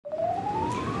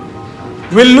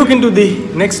We'll look into the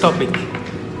next topic,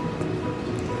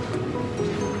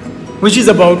 which is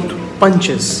about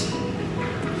punches.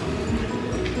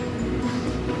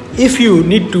 If you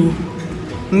need to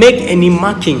make any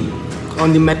marking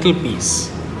on the metal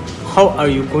piece, how are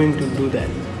you going to do that?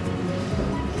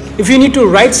 If you need to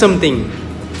write something,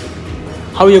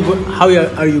 how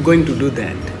are you going to do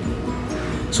that?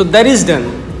 So that is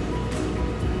done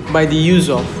by the use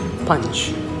of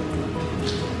punch.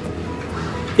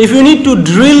 If you need to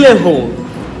drill a hole,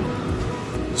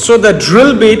 so the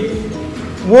drill bit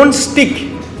won't stick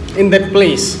in that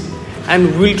place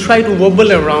and will try to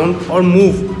wobble around or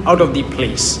move out of the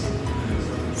place.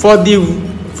 For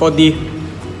the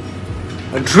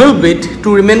drill bit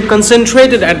to remain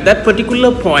concentrated at that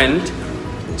particular point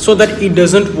so that it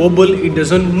doesn't wobble, it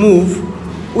doesn't move,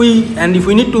 and if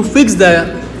we need to fix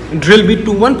the drill bit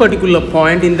to one particular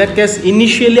point, in that case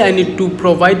initially I need to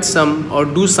provide some or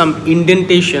do some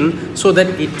indentation so that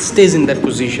it stays in that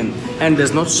position and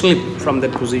does not slip from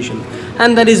that position,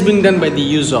 and that is being done by the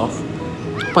use of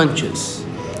punches.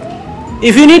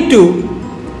 If you need to,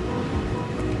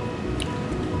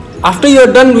 after you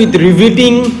are done with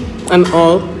riveting and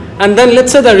all, and then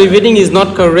let's say the riveting is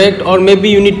not correct, or maybe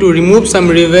you need to remove some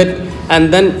rivet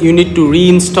and then you need to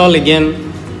reinstall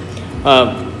again.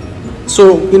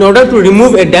 So in order to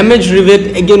remove a damaged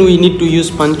rivet, again we need to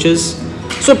use punches.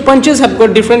 So punches have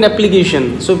got different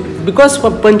application. So because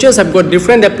punches have got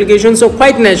different applications, so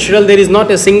quite natural there is not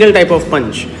a single type of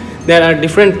punch. There are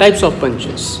different types of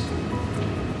punches.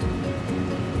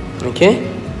 Okay.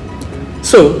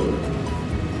 So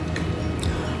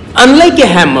unlike a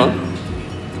hammer,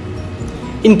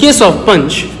 in case of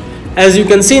punch, as you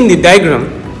can see in the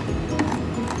diagram,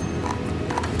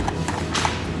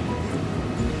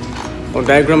 or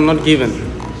diagram not given.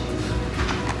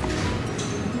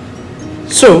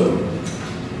 So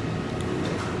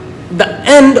the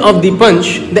end of the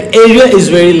punch, the area is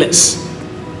very less.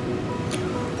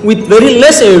 With very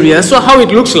less area, so how it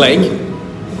looks like,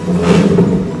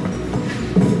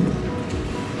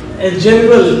 a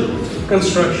general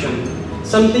construction,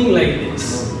 something like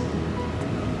this,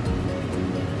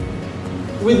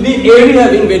 with the area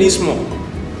being very small.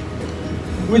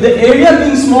 With the area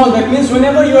being small, that means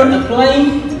whenever you are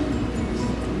applying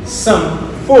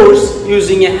some force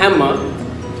using a hammer,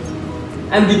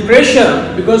 and the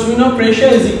pressure, because we know pressure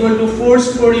is equal to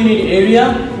force per unit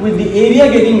area, with the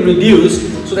area getting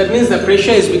reduced, so that means the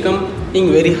pressure is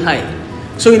becoming very high.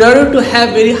 So in order to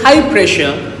have very high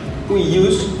pressure, we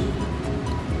use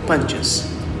punches.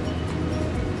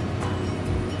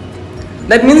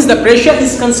 That means the pressure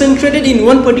is concentrated in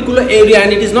one particular area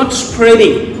and it is not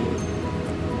spreading.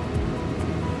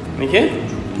 Okay?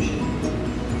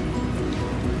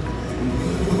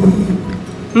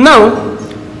 Now,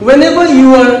 whenever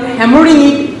you are hammering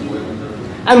it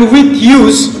and with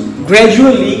use,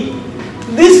 gradually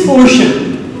this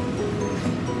portion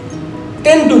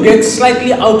tend to get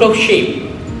slightly out of shape.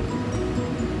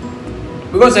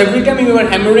 Because every time you are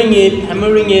hammering it,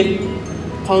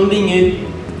 pounding it,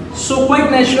 so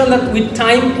quite natural that with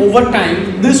time, over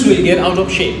time, this will get out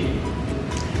of shape.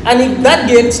 And if that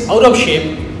gets out of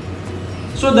shape,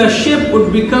 so the shape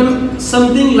would become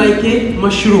something like a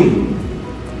mushroom.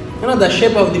 You know, the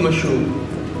shape of the mushroom.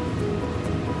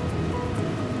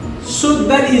 So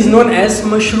that is known as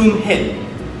mushroom head.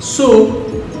 So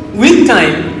with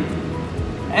time,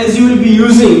 as you will be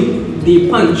using the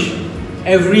punch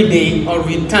every day or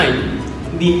with time,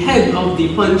 the head of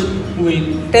the punch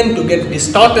will tend to get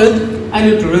distorted and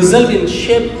it will result in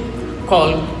shape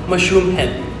called mushroom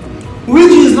head,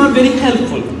 which is not very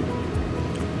helpful.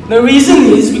 The reason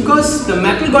is because the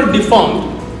metal got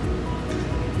deformed,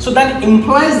 so that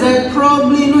implies that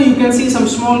probably you can see some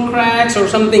small cracks or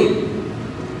something,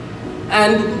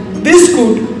 and this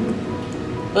could,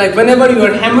 like whenever you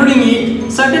are hammering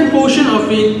it, certain portion of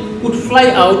it could fly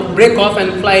out, break off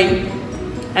and fly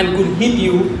and could hit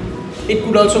you. It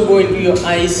could also go into your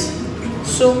eyes.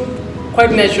 So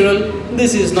quite natural,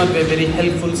 this is not a very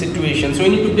helpful situation. So we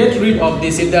need to get rid of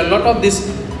this. If there are a lot of this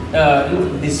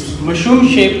mushroom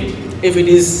shape, if it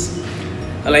is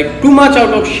like too much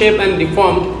out of shape and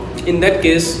deformed, in that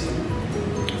case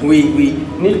we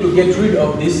need to get rid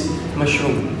of this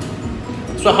mushroom.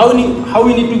 So how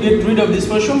we need to get rid of this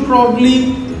mushroom?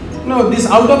 Probably this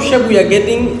out of shape we are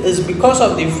getting is because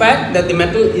of the fact that the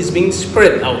metal is being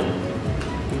spread out.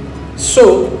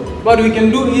 So what we can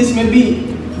do is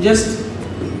maybe just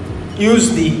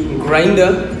use the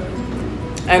grinder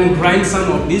and grind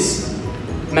some of this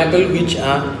metal which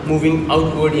are moving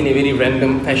outward in a very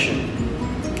random fashion,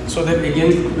 so that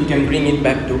again we can bring it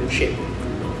back to shape.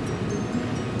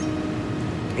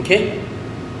 Okay.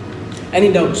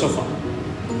 Any doubt so far?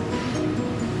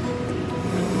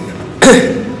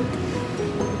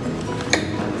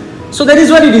 So that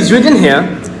is what it is written here.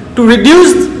 To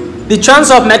reduce the chance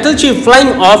of metal chip flying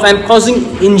off and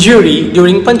causing injury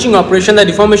during punching operation, the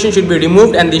deformation should be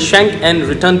removed and the shank end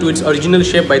returned to its original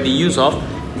shape by the use of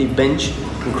the bench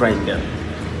grinder.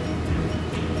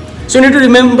 So you need to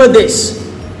remember this.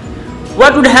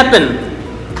 What would happen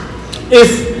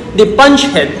if the punch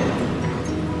head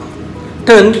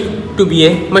turned to be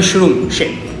a mushroom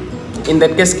shape? In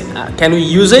that case, can we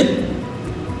use it?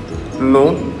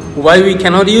 No. Why we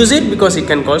cannot use it? Because it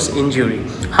can cause injury.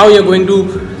 How you are going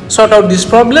to sort out this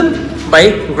problem?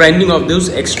 By grinding of those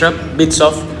extra bits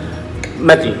of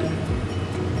metal.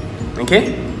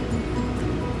 Okay?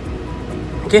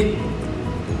 Okay?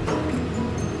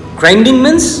 Grinding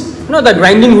means, the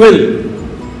grinding wheel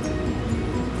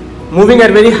moving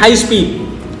at very high speed.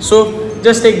 So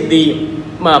just take the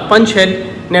punch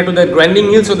head near to the grinding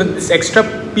wheel so that this extra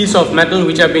piece of metal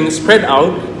which are being spread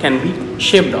out can be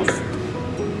shaved off.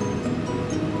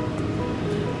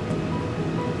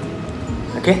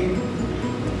 Okay.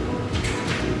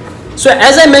 So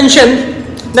as I mentioned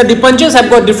that the punches have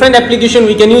got different application.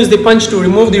 We can use the punch to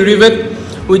remove the rivet.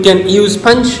 We can use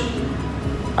punch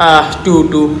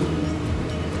to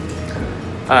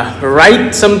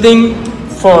write something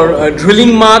for a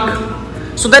drilling mark.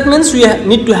 So that means we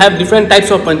need to have different types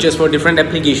of punches for different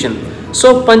application.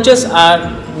 So punches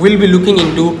we'll be looking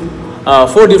into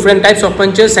 4 different types of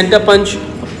punches: center punch,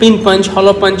 pin punch,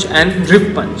 hollow punch and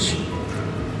drip punch.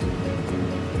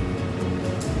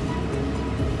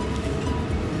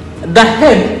 The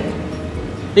head,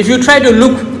 if you try to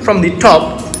look from the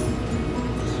top,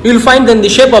 you will find then the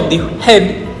shape of the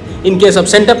head in case of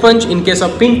center punch, in case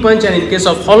of pin punch and in case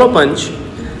of hollow punch,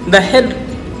 the head,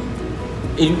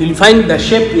 you will find the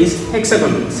shape is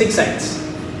hexagonal, 6 sides.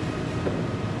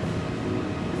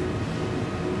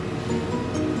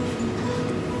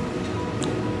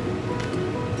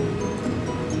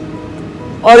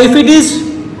 Or if it is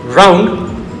round,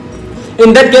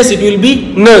 in that case it will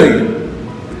be knurled.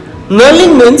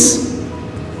 Knurling means,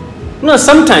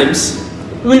 sometimes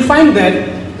you will find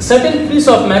that certain piece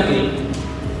of metal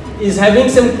is having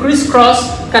some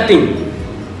crisscross cutting.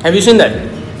 Have you seen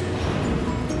that?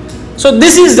 So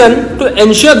this is done to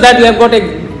ensure that you have got a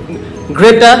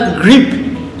greater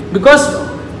grip. Because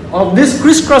of this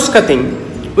crisscross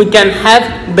cutting, we can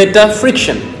have better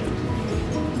friction.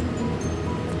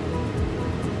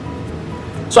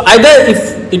 So either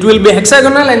if it will be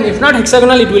hexagonal, and if not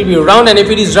hexagonal it will be round, and if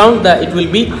it is round it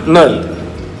will be knurled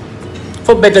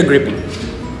for better gripping.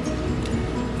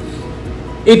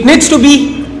 It needs to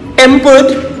be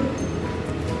tempered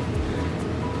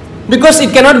because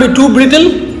it cannot be too brittle,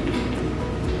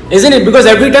 isn't it? Because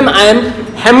every time I am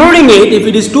hammering it, if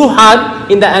it is too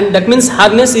hard, and that means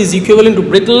hardness is equivalent to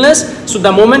brittleness. So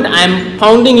the moment I am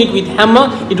pounding it with hammer,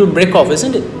 it will break off,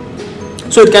 isn't it?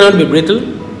 So it cannot be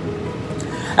brittle.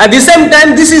 At the same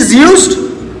time, this is used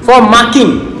for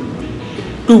marking,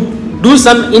 to do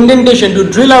some indentation, to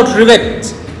drill out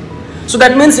rivets. So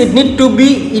that means it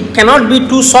cannot be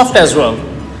too soft as well.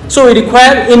 So we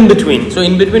require in between. So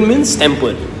in between means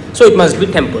tempered. So it must be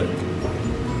tempered.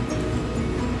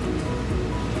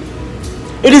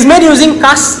 It is made using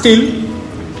cast steel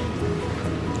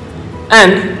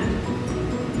and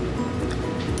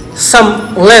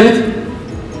some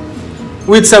length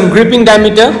with some gripping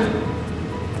diameter,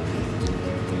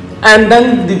 and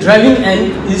then the driving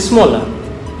end is smaller.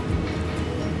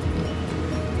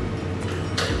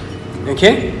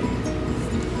 Okay.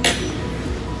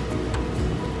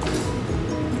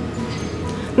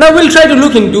 Now we'll try to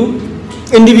look into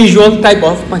individual type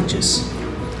of punches.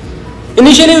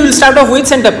 Initially we will start off with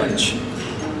center punch.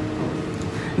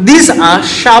 These are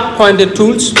sharp pointed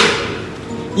tools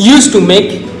used to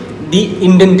make the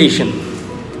indentation.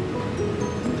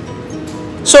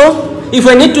 So if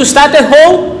I need to start a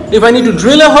hole, if I need to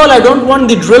drill a hole, I don't want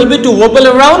the drill bit to wobble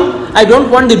around, I don't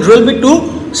want the drill bit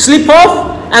to slip off,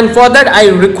 and for that I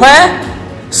require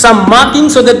some marking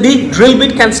so that the drill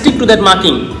bit can stick to that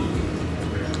marking.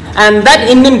 And that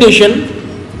indentation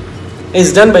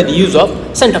is done by the use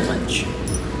of center punch.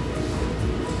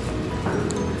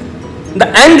 The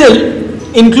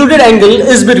angle, included angle,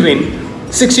 is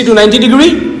between 60 to 90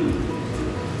 degree.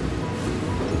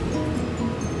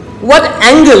 What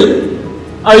angle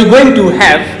are you going to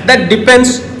have? That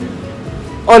depends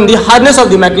on the hardness of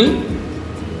the metal.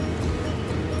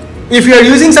 If you are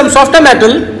using some softer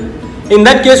metal, in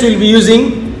that case we will be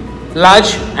using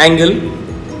large angle,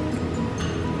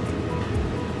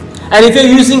 and if you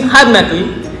are using hard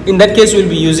metal, in that case we will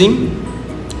be using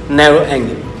narrow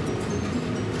angle.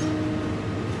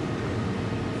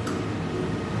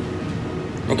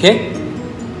 Okay.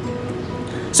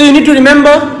 So you need to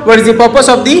remember what is the purpose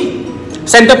of the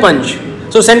center punch.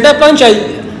 So center punch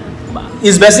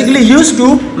is basically used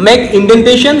to make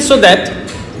indentation so that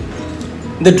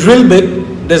the drill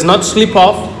bit does not slip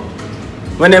off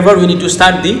whenever we need to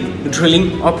start the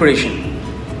drilling operation.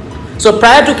 So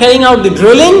prior to carrying out the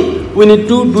drilling, we need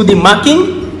to do the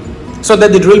marking so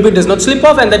that the drill bit does not slip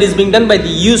off, and that is being done by the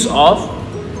use of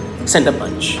center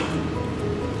punch.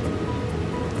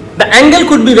 The angle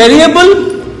could be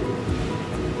variable.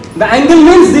 The angle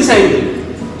means this angle.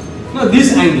 No,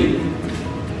 this angle.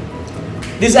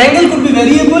 This angle could be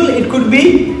variable. It could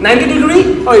be 90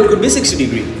 degree or it could be 60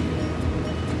 degree.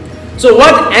 So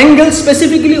what angle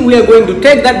specifically we are going to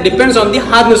take, that depends on the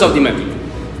hardness of the metal.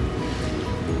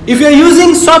 If you are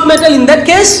using soft metal, in that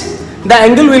case the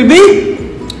angle will be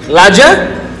larger,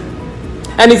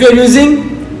 and if you are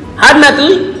using hard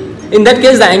metal, in that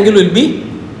case the angle will be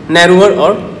narrower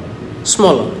or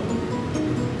smaller.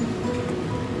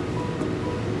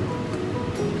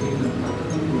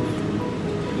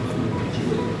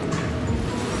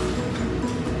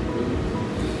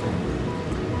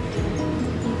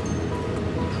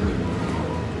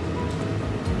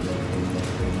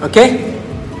 Okay?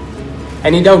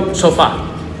 Any doubt so far?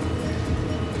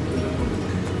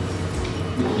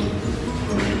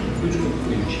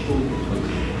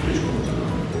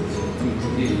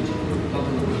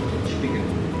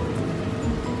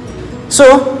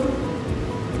 So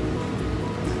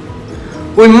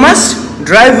we must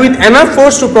drive with enough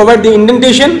force to provide the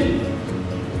indentation,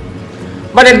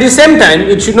 but at the same time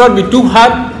it should not be too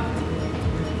hard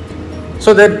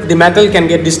so that the metal can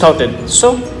get distorted.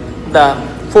 So the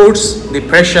force, the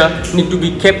pressure need to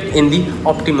be kept in the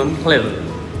optimum level.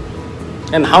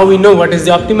 And how we know what is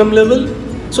the optimum level?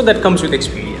 So that comes with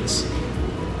experience.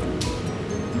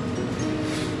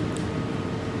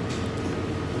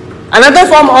 Another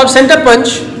form of center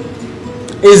punch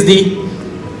is the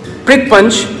prick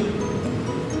punch,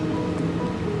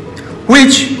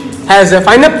 which has a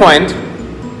finer point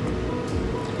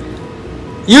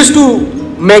used to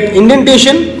make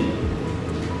indentation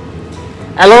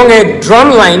along a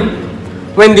drawn line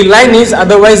when the line is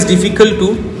otherwise difficult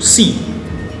to see.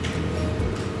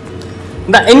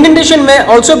 The indentation may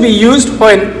also be used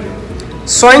when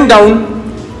sawing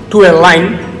down to a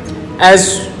line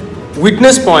as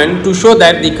witness point to show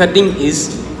that the cutting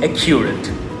is accurate.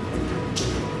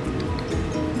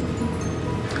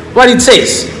 What it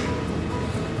says: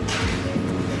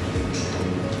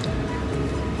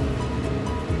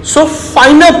 so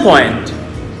finer point,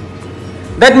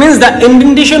 that means the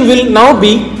indentation will now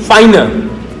be finer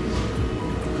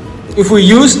if we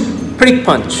use prick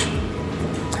punch.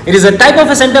 It is a type of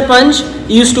a center punch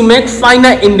used to make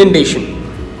finer indentation.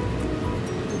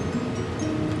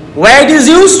 Where it is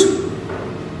used?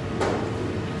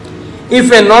 If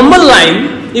a normal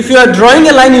line, if you are drawing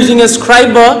a line using a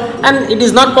scriber and it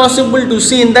is not possible to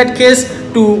see, in that case,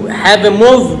 to have a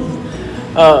more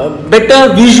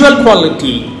better visual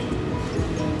quality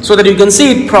so that you can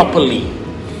see it properly,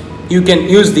 you can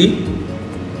use the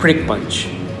prick punch.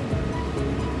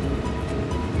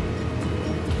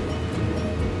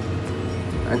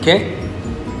 Okay?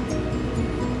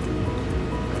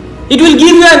 It will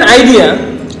give you an idea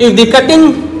if the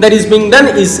cutting that is being done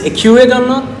is accurate or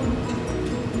not.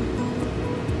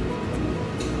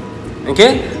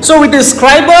 Okay? So with a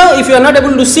scriber, if you are not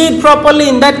able to see it properly,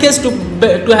 in that case, to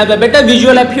have a better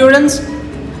visual appearance,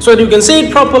 so that you can see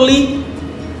it properly,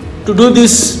 to do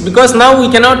this, because now we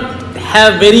cannot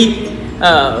have very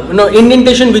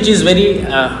indentation which is very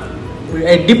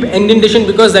a deep indentation,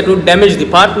 because that would damage the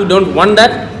part. We don't want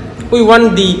that. We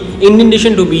want the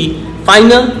indentation to be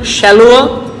finer,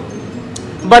 shallower,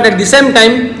 but at the same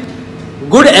time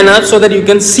good enough so that you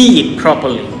can see it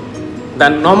properly. The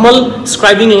normal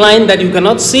scribing line that you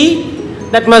cannot see,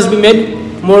 that must be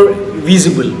made more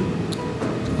visible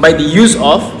by the use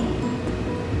of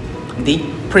the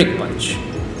prick punch.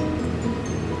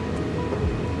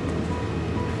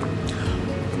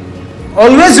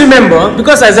 Always remember,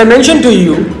 because as I mentioned to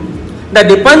you, that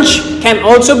the punch can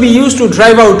also be used to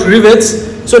drive out rivets.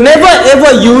 So never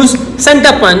ever use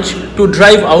center punch to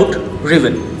drive out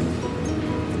rivet.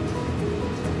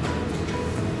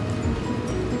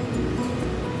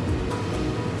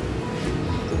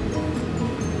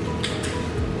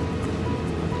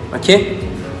 Okay.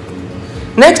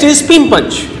 Next is pin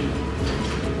punch.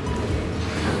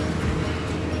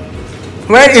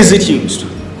 Where is it used?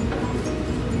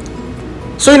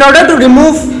 So in order to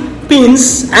remove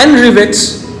pins and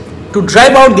rivets, to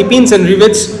drive out the pins and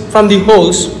rivets from the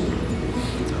holes,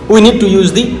 we need to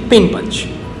use the pin punch.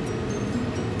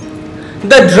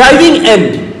 The driving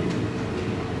end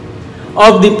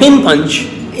of the pin punch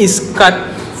is cut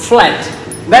flat.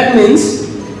 That means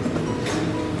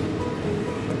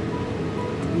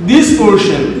this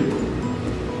portion,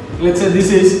 let's say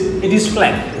it is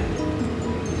flat.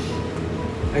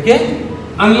 Okay,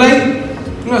 unlike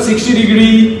 60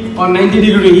 degree or 90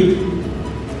 degree,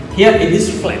 here it is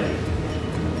flat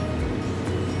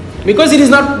because it is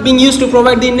not being used to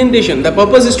provide the indentation. The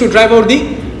purpose is to drive out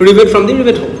the rivet from the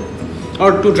rivet hole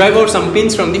or to drive out some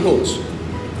pins from the holes.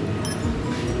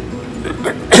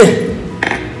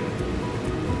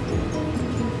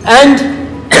 And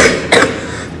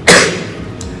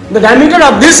the diameter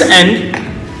of this end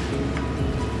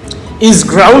is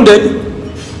grounded.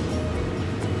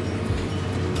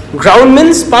 Ground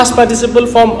means past participle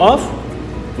form of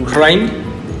grind,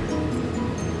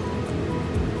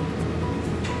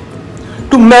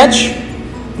 to match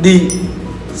the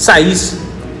size,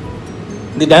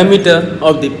 the diameter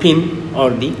of the pin or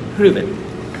the rivet.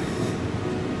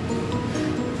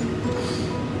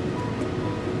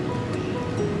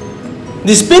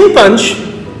 This pin punch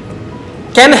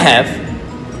can have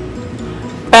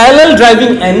parallel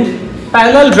driving end,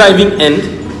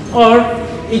 or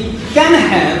it can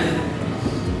have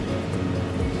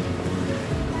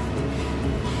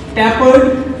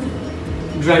tapered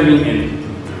driving end.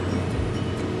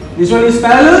 This one is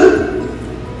parallel.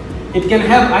 It can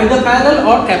have either parallel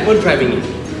or tapered driving end,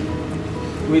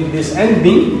 with this end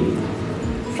being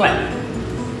flat.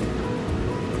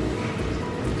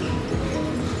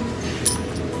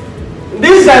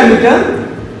 This diameter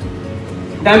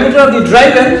of the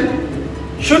drive end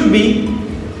should be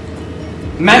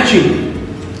matching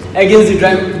against the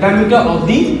diameter of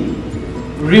the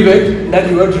rivet that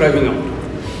you are driving out.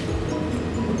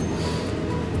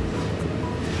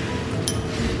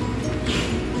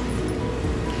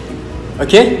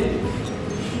 Okay?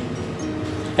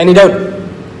 Any doubt?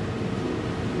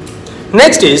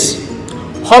 Next is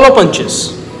hollow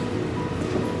punches.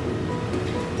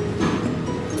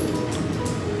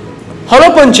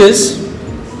 Hollow punches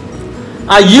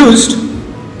are used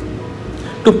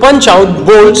to punch out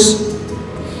bolts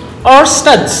or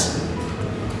studs.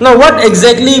 Now what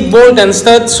exactly bolt and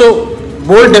studs? So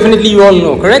bolt definitely you all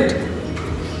know, correct?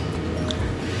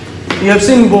 You have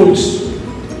seen bolts.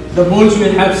 The bolts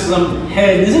will have some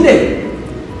head, isn't it?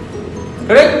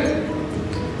 Correct?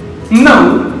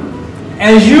 Now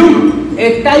assume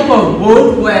a type of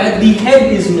bolt where the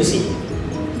head is missing.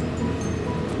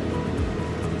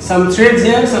 Some threads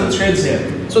here, some threads here.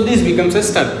 So this becomes a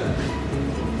stud.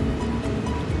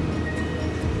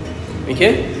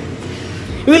 Okay?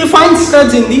 You will find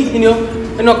studs in the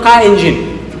car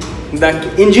engine. The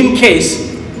engine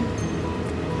case,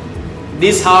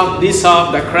 this half,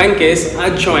 the crankcase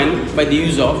are joined by the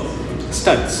use of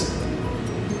studs.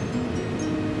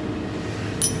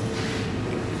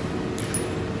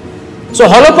 So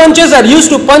hollow punches are used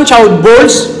to punch out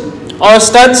bolts or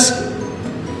studs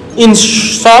in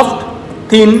soft,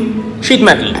 thin sheet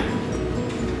metal,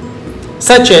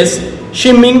 such as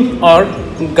shimming or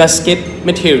gasket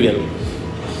material.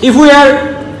 If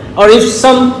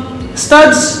some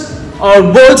studs or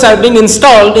bolts are being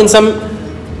installed in some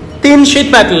thin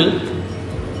sheet metal,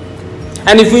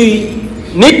 and if we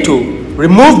need to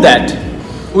remove that,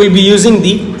 we'll be using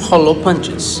the hollow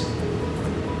punches.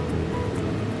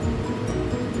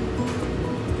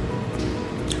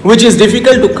 Which is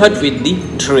difficult to cut with the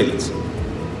drills.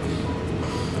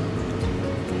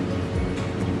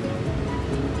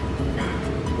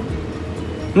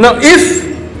 Now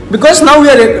because now we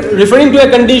are referring to a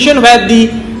condition where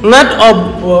the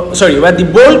where the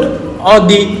bolt or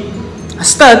the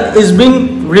stud is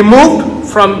being removed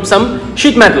from some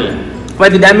sheet metal,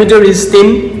 where the diameter is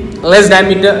thin, less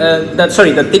diameter,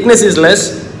 the thickness is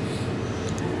less,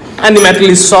 and the metal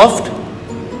is soft.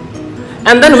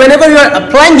 And then whenever you are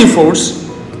applying the force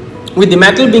with the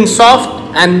metal being soft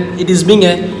and it is being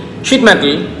a sheet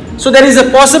metal, so there is a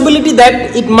possibility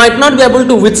that it might not be able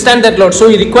to withstand that load. So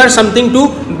you require something to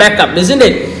back up, isn't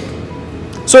it?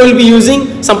 So we'll be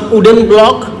using some wooden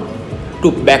block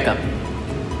to back up.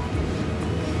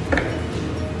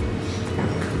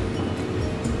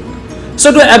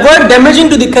 So to avoid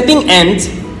damaging to the cutting ends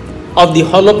of the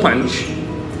hollow punch,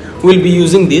 we'll be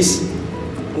using this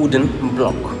wooden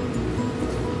block.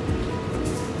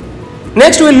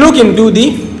 Next we'll look into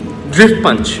the drift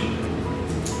punch.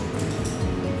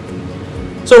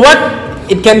 So what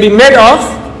it can be made of?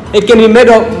 It can be made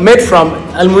from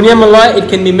aluminum alloy, it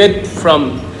can be made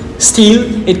from steel,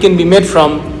 it can be made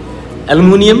from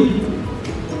aluminum.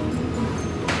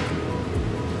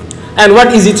 And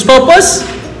what is its purpose?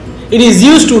 It is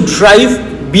used to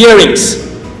drive bearings,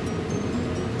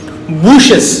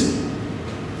 bushes,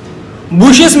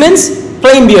 Bushes means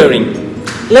plain bearing.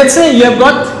 Let's say you have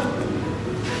got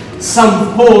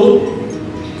some hole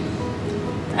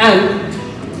and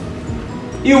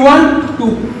you want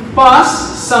to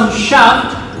pass some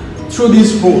shaft through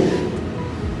this hole.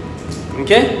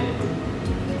 Okay?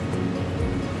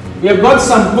 We have got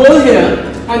some hole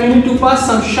here and you need to pass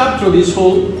some shaft through this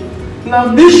hole.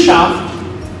 Now this shaft,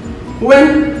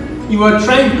 when you are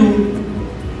trying to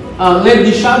let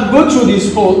the shaft go through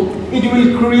this hole, it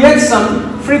will create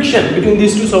some friction between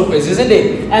these two surfaces, isn't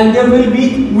it? And there will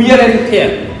be wear and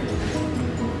tear.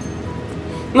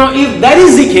 Now if that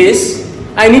is the case,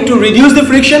 I need to reduce the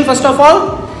friction first of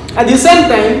all. At the same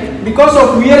time, because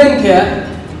of wear and tear,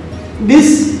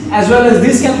 this as well as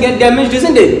this can get damaged,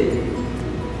 isn't it?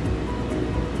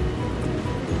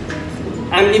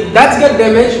 And if that gets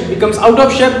damaged, it becomes out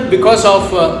of shape because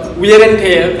of wear and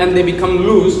tear and they become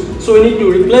loose. So we need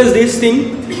to replace this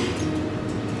thing.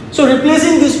 So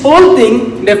replacing this whole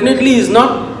thing definitely is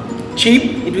not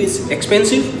cheap, it is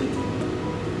expensive.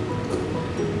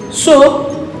 So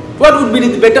what would be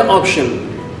the better option?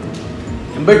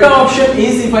 A better option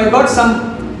is if I got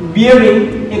some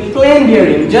bearing, a plain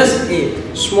bearing, just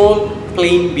a small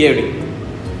plain bearing.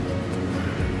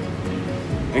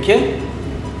 Okay?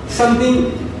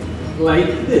 Something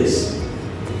like this.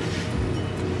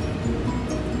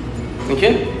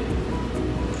 Okay?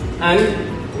 And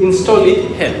install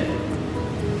it here.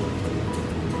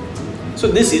 So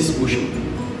this is bushing.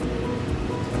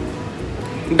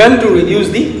 Done to reduce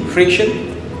the friction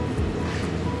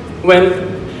when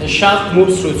a shaft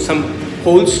moves through some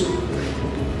holes.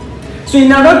 So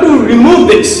in order to remove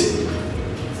this,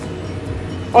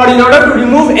 or in order to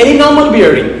remove any normal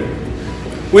bearing,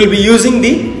 we'll be using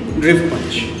the drift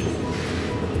punch.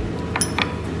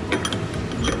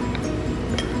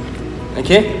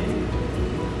 Okay?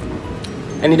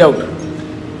 Any doubt?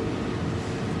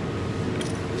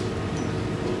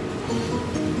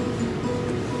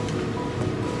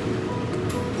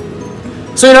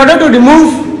 So in order to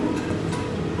remove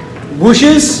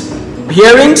bushes,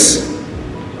 bearings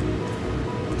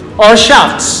or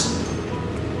shafts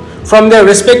from their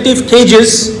respective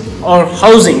cages or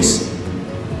housings,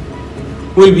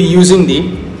 we'll be using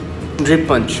the drip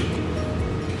punch.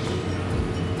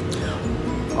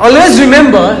 Always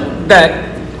remember that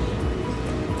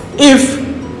if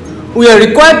we are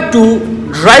required to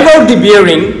drive out the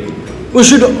bearing, we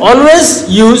should always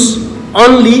use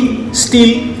only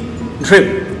steel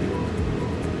drip.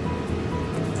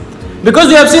 Because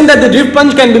we have seen that the drip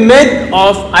punch can be made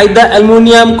of either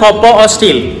aluminum, copper or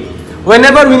steel.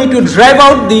 Whenever we need to drive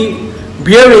out the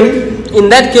bearing, in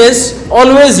that case,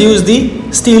 always use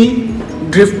the steel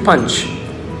drift punch.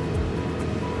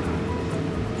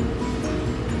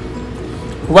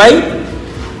 Why?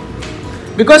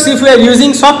 Because if we are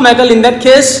using soft metal, in that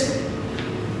case,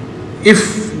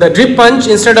 if the drip punch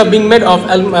instead of being made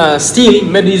of steel,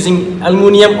 made using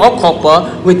aluminum or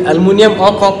copper, with aluminum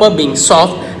or copper being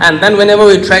soft, and then whenever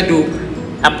we try to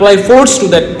apply force to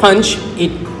that punch,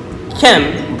 it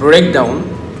can break down.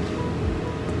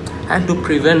 And to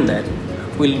prevent that,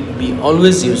 we'll be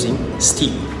always using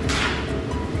steel.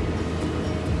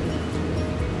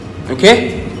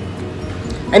 Okay?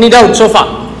 Any doubt so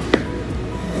far?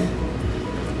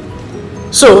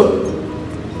 So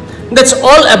that's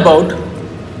all about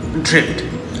drift.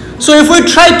 So if we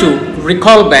try to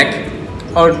recall back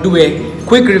or do a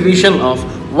quick revision of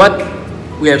what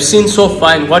we have seen so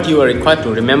far and what you are required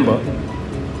to remember.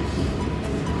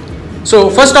 So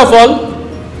first of all,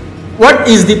 what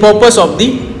is the purpose of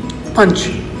the punch?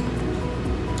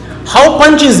 How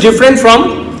punch is different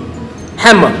from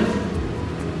hammer?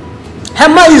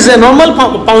 Hammer is a normal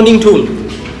pounding tool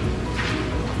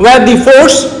where the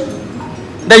force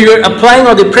that you are applying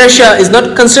or the pressure is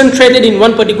not concentrated in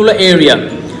one particular area.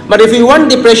 But if you want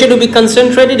the pressure to be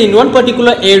concentrated in one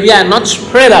particular area and not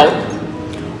spread out,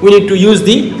 we need to use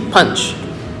the punch.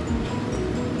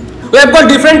 We have got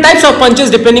different types of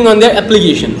punches depending on their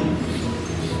application.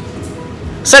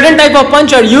 Certain type of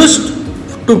punch are used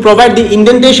to provide the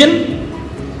indentation.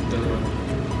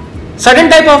 Certain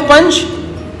type of punch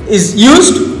is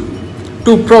used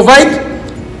to provide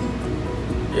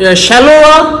a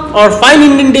shallower or fine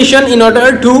indentation in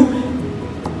order to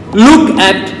look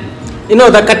at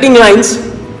the cutting lines.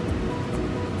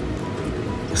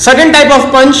 Certain type of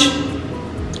punch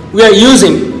we are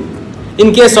using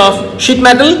in case of sheet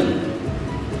metal,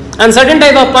 and certain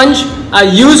type of punch are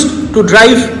used to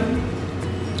drive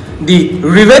the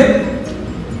rivet.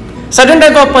 Certain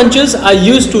type of punches are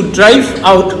used to drive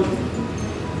out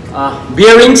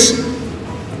bearings.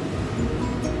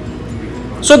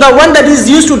 So the one that is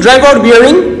used to drive out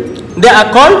bearing, they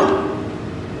are called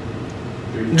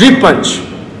drip punch.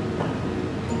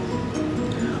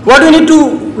 What we need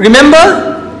to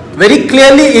remember very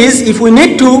clearly is, if we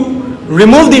need to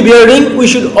remove the bearing, we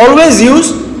should always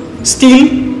use steel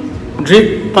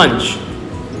drip punch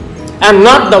and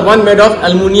not the one made of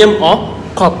aluminium or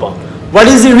copper. What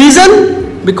is the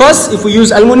reason? Because if we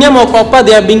use aluminium or copper,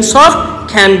 they are being soft,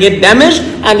 can get damaged,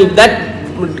 and if that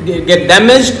get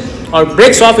damaged or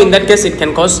breaks off, in that case it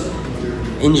can cause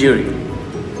injury.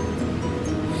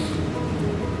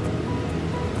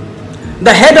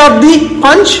 The head of the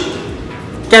punch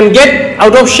can get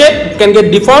out of shape, can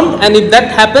get deformed, and if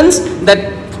that happens,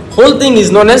 that whole thing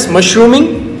is known as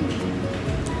mushrooming.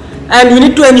 And we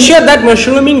need to ensure that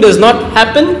mushrooming does not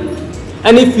happen.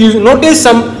 And if you notice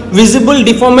some visible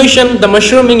deformation, the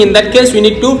mushrooming, in that case we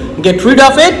need to get rid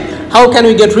of it. How can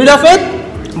we get rid of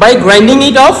it? By grinding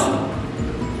it off.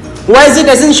 Why is it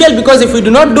essential? Because if we do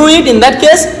not do it, in that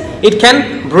case it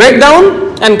can break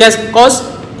down and can cause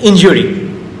injury.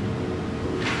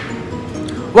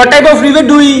 What type of rivet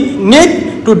do we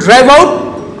need to drive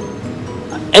out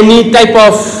any type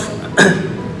of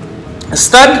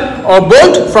stud or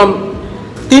bolt from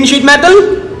thin sheet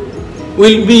metal?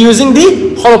 We'll be using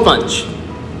the hollow punch.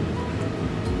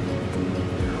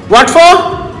 What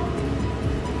for?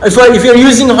 If you're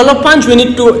using hollow punch, we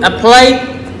need to apply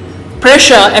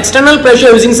pressure, external pressure,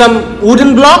 using some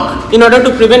wooden block in order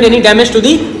to prevent any damage to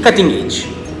the cutting edge.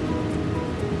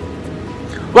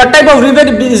 What type of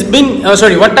rivet is being,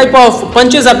 what type of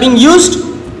punches are being used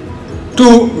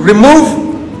to remove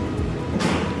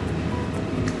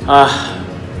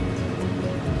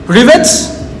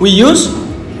rivets? We use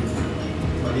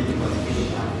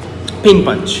pin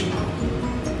punch.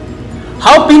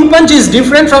 How pin punch is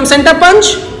different from center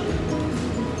punch?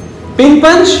 Pin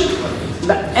punch,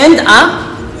 the ends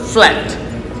are flat,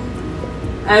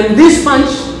 and this punch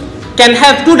can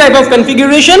have two type of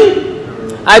configuration.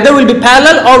 Either will be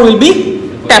parallel or will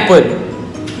be tapered.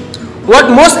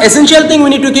 What most essential thing we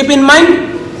need to keep in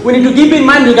mind? We need to keep in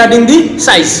mind regarding the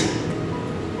size.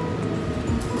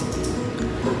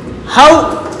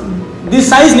 How the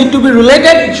size need to be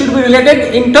related? It should be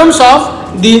related in terms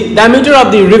of the diameter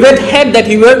of the rivet head that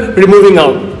you are removing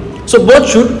out. So both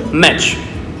should match.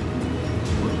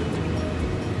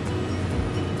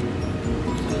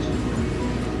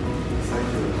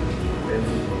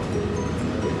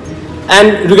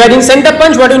 And regarding center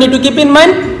punch, what you need to keep in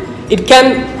mind? It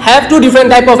can have two different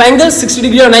type of angles, 60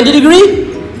 degree or 90 degree.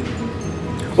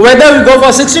 Whether we go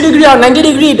for 60 degree or 90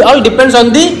 degree, it all depends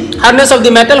on the hardness of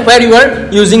the metal where you are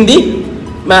using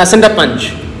the center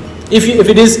punch. If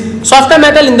it is softer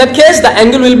metal, in that case the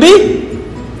angle will be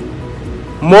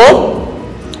more,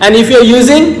 and if you are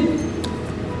using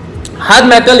hard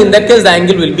metal, in that case the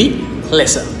angle will be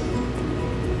lesser.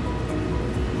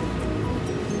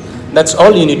 That's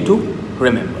all you need to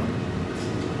remember.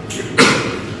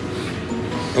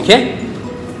 Okay?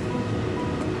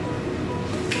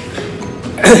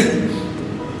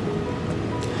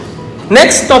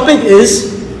 Next topic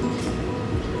is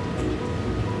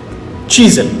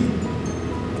chisel.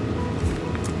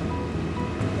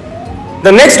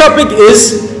 The next topic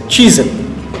is chisel.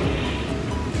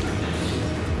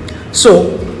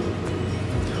 So,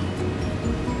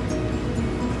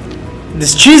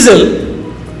 this chisel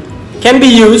can be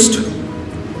used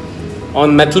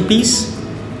on metal piece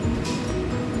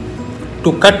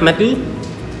to cut metal.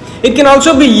 It can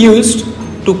also be used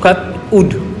to cut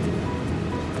wood.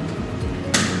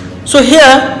 So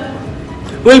here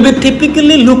we will be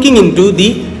typically looking into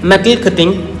the metal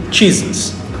cutting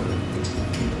chisels.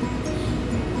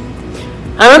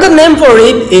 Another name for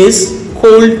it is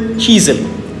cold chisel.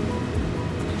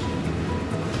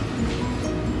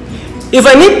 If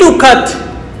I need to cut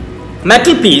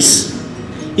metal piece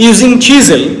using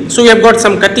chisel, so we have got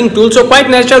some cutting tool, so quite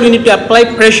natural we need to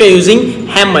apply pressure using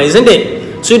hammer, isn't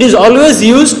it? So it is always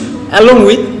used along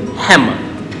with hammer,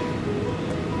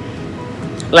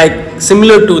 like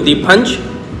similar to the punch,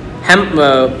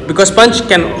 because punch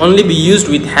can only be used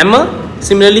with hammer.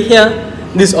 Similarly here,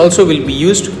 this also will be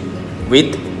used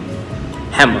with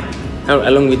hammer, or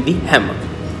along with the hammer.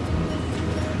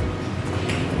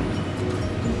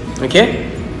 Okay.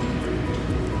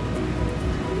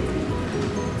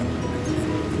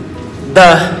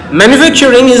 The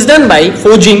manufacturing is done by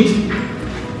forging,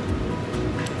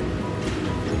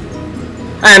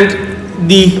 and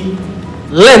the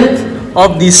length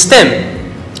of the stem,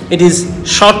 it is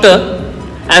shorter,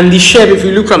 and the shape, if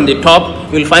you look from the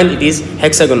top, you will find it is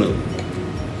hexagonal.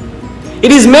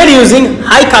 It is made using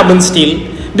high carbon steel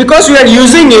because we are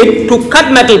using it to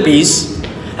cut metal piece,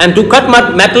 and to cut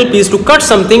metal piece, to cut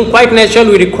something quite natural,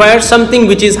 we require something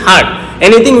which is hard.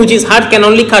 Anything which is hard can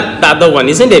only cut the other one,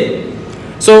 isn't it?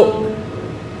 So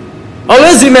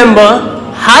always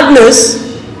remember, hardness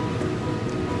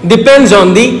depends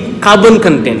on the carbon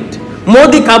content. More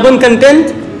the carbon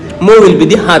content, more will be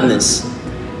the hardness.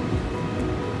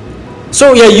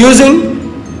 So we are using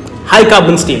high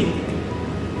carbon steel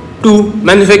to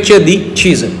manufacture the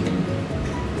chisel.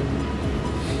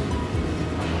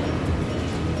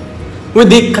 With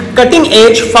the cutting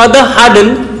edge further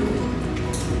hardened,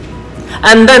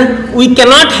 and then we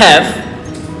cannot have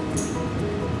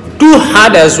too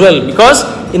hard as well, because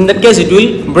in that case it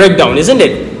will break down, isn't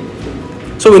it?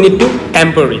 So we need to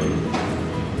temper it.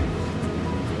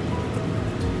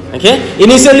 Okay,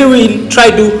 initially we try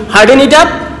to harden it up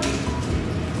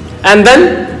and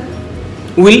then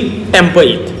we'll temper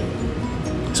it.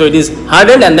 So it is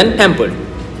hardened and then tempered.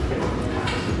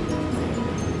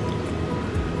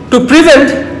 To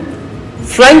prevent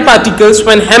flying particles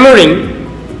when hammering,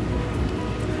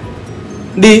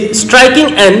 the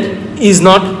striking end is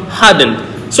not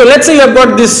hardened. So let's say you have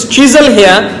got this chisel here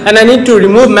and I need to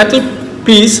remove metal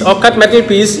piece or cut metal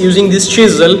piece using this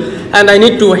chisel, and I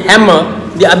need to hammer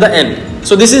the other end.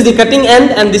 So this is the cutting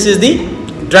end and this is the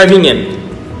driving end.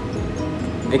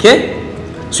 Okay,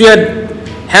 so you are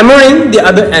hammering the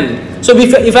other end. So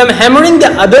if I am hammering the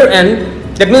other end,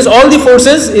 that means all the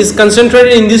forces is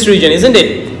concentrated in this region, isn't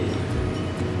it?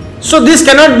 So this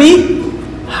cannot be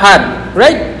hard,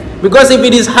 right? Because if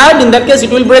it is hard, in that case it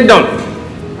will break down,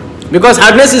 because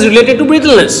hardness is related to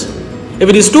brittleness. If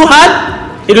it is too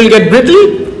hard, it will get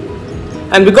brittle,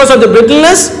 and because of the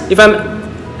brittleness, if I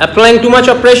am applying too much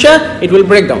of pressure, it will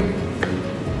break down.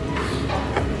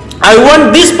 I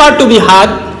want this part to be hard,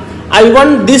 I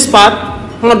want this part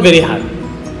not very hard.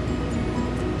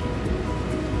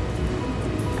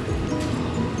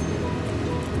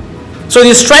 So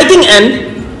the striking end,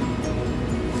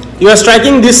 you are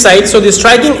striking this side, so the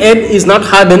striking end is not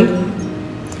hardened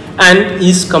and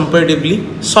is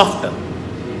comparatively softer.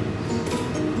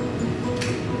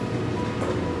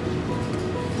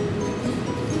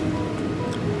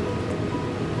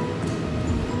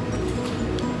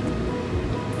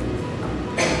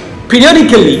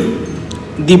 Periodically,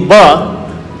 the burr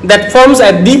that forms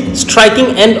at the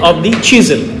striking end of the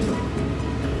chisel.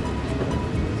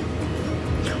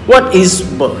 What is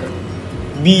burr?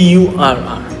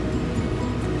 B-U-R-R.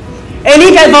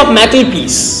 Any type of metal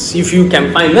piece, if you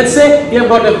can find. Let's say you have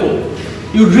got a hole.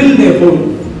 You drill the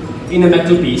hole in a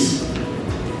metal piece.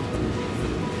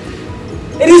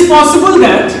 It is possible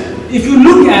that if you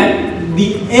look at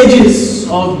the edges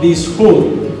of this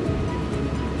hole,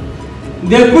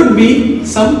 there could be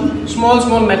some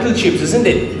small metal chips, isn't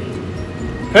it?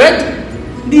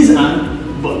 Correct? These are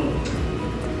burr.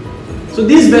 So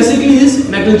this basically is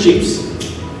metal chips.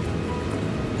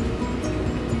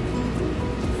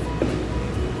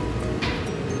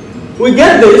 We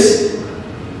get this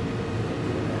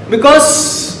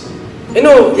because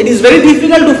it is very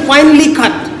difficult to finely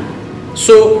cut.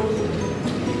 So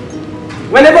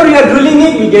whenever we are drilling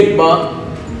it, we get burr.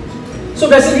 So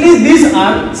basically these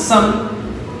are some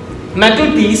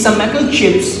metal piece, some metal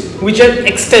chips which are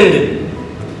extended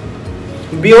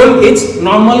beyond its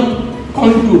normal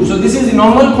contour. So this is the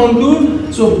normal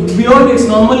contour. So beyond its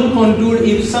normal contour,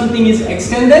 if something is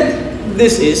extended,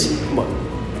 this is burr.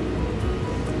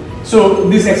 So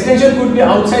this extension could be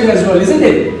outside as well, isn't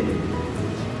it?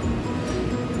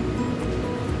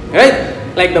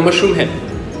 Right? Like the mushroom head.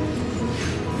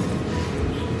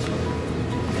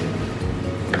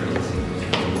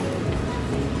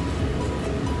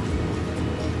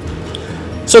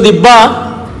 So the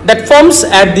burr that forms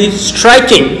at the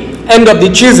striking end of the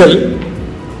chisel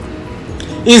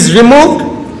is removed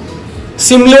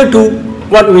similar to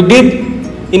what we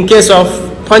did in case of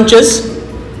punches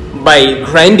by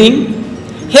grinding.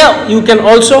 Here you can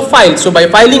also file. So by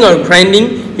filing or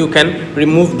grinding, you can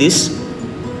remove this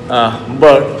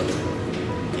burr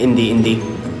in the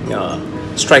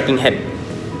striking head.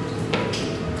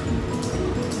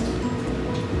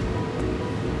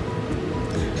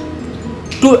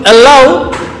 To allow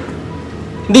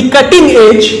the cutting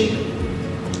edge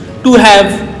to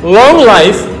have long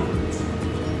life,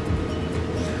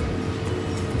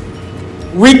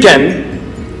 we can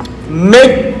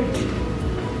make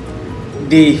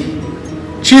the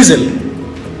chisel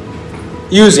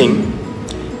using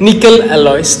nickel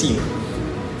alloy steel.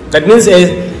 That means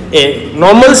a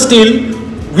normal steel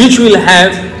which will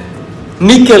have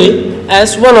nickel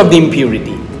as one of the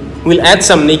impurity. We'll add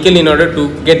some nickel in order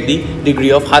to get the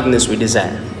degree of hardness we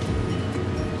desire.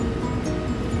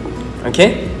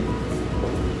 Okay?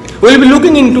 We'll be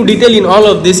looking into detail in all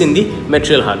of this in the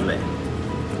material hardware.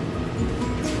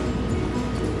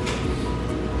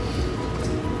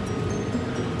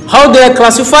 How they are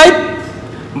classified?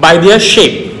 By their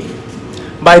shape,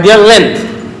 by their length,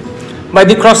 by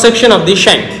the cross section of the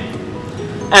shank,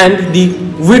 and the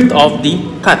width of the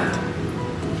cut.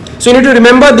 So you need to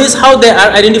remember this, how they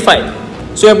are identified.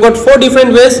 So you have got 4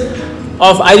 different ways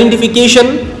of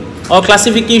identification or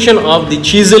classification of the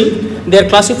chisel. They are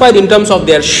classified in terms of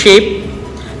their shape,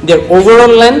 their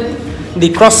overall length,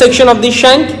 the cross section of the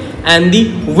shank, and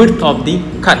the width of the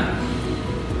cut.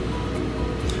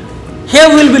 Here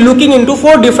we will be looking into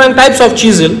 4 different types of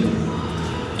chisel.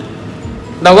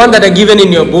 The one that are given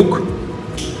in your book: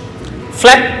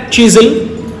 flat chisel,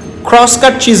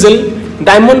 cross-cut chisel,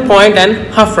 diamond point, and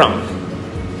half round.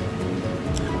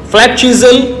 Flat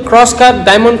chisel, cross-cut,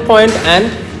 diamond point, and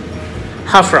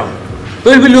half round.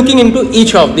 We will be looking into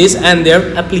each of these and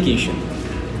their application.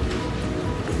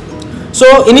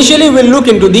 So initially we will look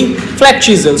into the flat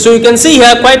chisel. So you can see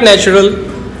here, quite natural,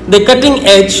 the cutting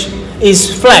edge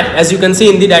is flat, as you can see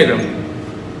in the diagram.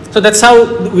 So that's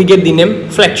how we get the name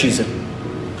flat chisel.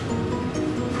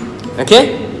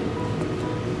 Okay.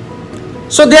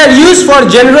 So they are used for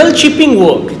general chipping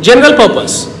work, general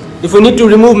purpose. If we need to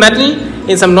remove metal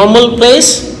in some normal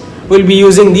place, we will be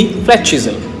using the flat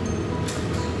chisel.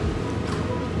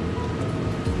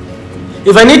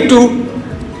 If I need to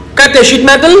cut a sheet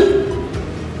metal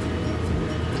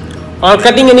or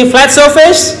cutting any flat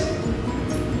surface,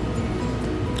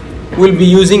 we will be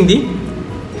using the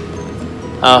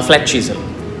flat chisel.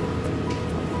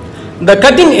 The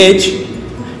cutting edge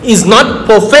is not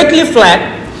perfectly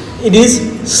flat, it is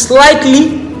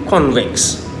slightly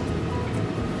convex.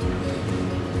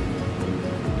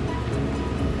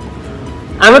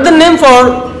 Another name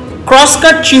for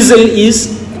cross-cut chisel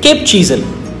is cape chisel.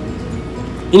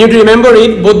 You need to remember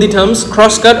it, both the terms,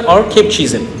 cross-cut or cape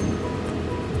chisel.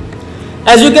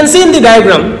 As you can see in the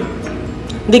diagram,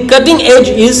 the cutting edge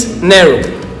is narrow.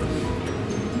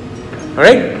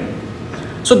 Alright?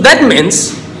 So that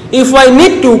means if I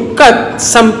need to cut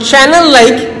some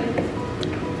channel-like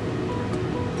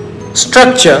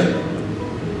structure,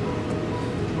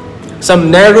 some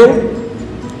narrow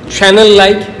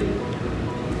channel-like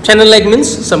means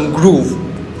some groove.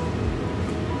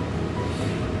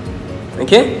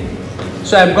 Okay,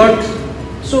 so I've got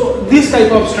this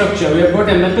type of structure. We have got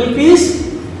a metal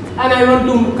piece, and I want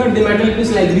to cut the metal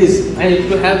piece like this. I need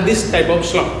to have this type of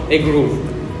slot, a groove.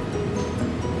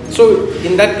 So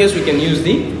in that case, we can use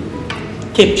the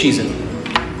cape chisel.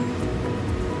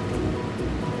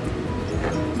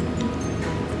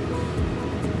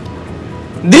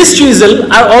 These chisels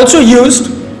are also used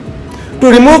to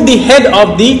remove the head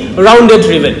of the rounded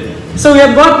rivet. So we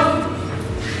have got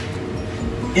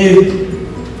a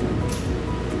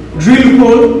drill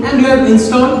hole and we have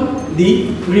installed the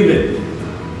rivet.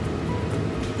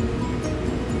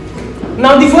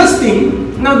 Now the first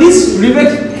thing, now this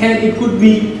rivet head, it could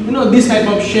be this type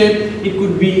of shape, it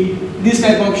could be this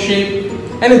type of shape,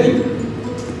 anything.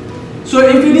 So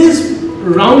if it is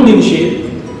round in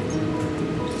shape,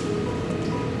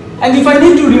 and if I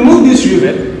need to remove this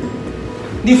rivet,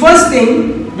 the first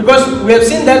thing, because we have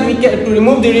seen that we can, to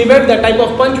remove the rivet, the type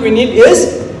of punch we need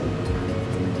is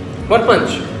what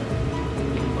punch?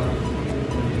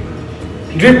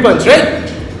 Drip punch, right?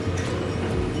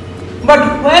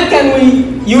 But where can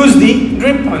we use the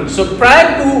drip punch? So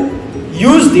prior to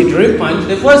use the drip punch,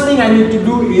 the first thing I need to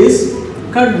do is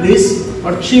cut this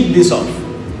or chip this off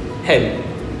head.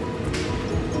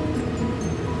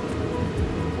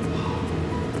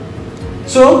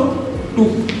 So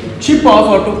to chip off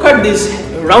or to cut this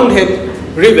round head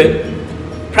rivet,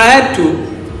 prior to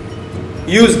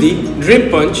use the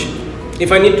drip punch,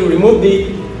 if I need to remove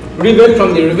the rivet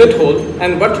from the rivet hole,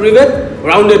 and what rivet?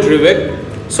 Rounded rivet.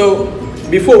 So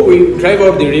before we drive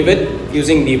out the rivet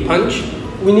using the punch,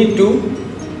 we need to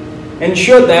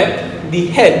ensure that the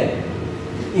head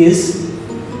is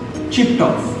chipped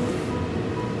off.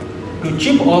 To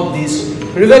chip off this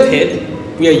rivet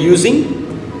head, we are using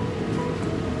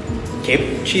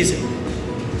cape chisel.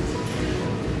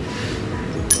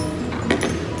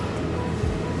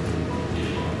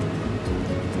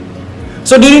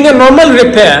 So during a normal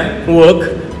repair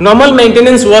work, normal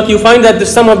maintenance work, you find that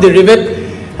some of the rivet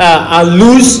are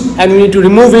loose and we need to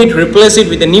remove it, replace it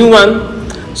with a new one.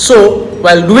 So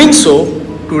while doing so,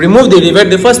 to remove the rivet,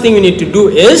 the first thing we need to do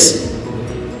is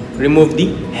remove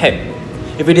the head.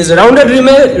 If it is a rounded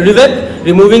rivet,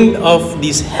 removing of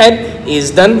this head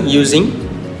is done using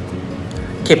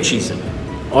cape chisel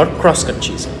or cross-cut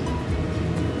chisel.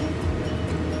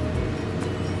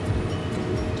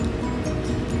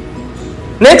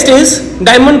 Next is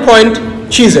diamond point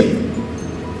chisel.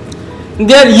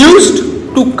 They are used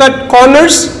to cut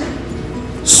corners,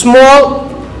 small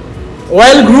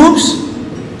oil grooves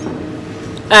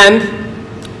and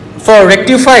for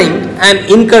rectifying an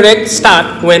incorrect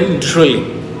start when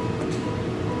drilling.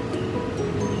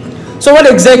 So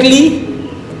what exactly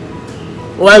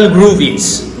oil groove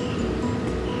is?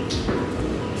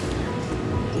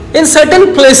 In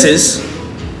certain places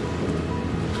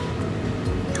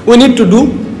we need to do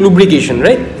lubrication,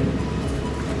 right?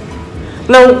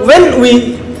 Now when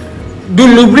we do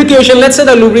lubrication, let's say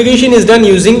the lubrication is done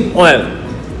using oil,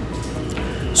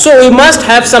 so we must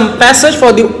have some passage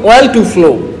for the oil to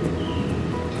flow.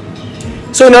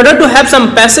 So in order to have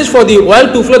some passage for the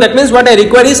oil to flow, that means what I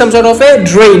require is some sort of a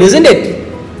drain, isn't it?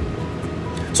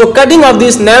 So cutting of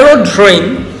this narrow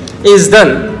drain is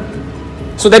done.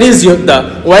 So that is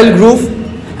the oil groove,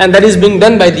 and that is being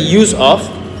done by the use of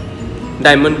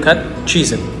diamond cut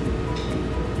chisel.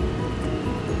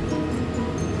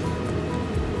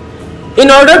 In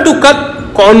order to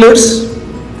cut corners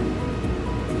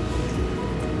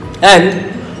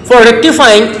and for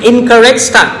rectifying incorrect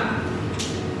start.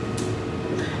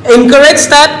 Incorrect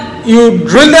start, you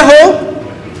drill a hole,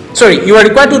 you are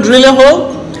required to drill a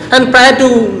hole, and prior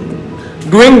to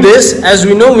doing this, as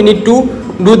we know, we need to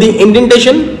do the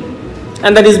indentation,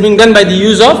 and that is being done by the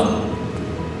use of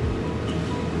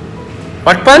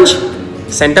what punch?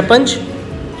 Center punch.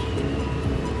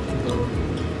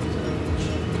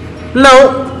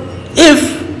 Now,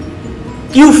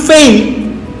 if you fail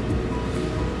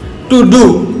to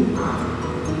do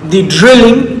the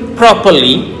drilling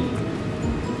properly,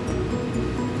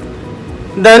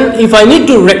 then if I need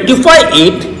to rectify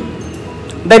it,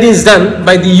 that is done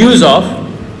by the use of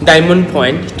diamond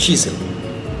point chisel.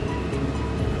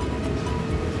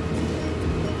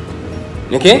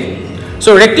 Okay,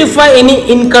 so rectify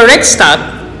any incorrect start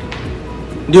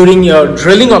during your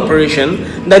drilling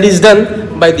operation, that is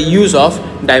done by the use of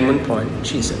diamond point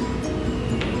chisel.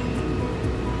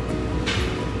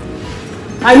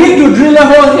 I need to drill a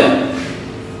hole here,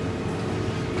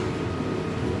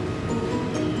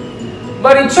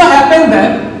 but it so happened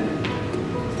that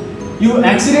you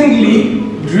accidentally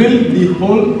drill the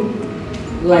hole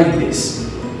like this.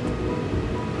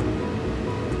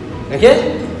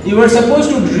 Okay, you were supposed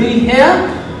to drill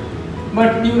here,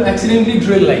 but you accidentally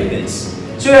drill like this.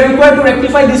 So you are required to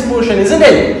rectify this portion, isn't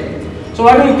it? So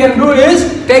what we can do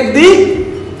is take the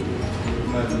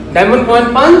diamond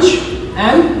point punch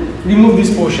and remove this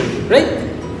portion, right?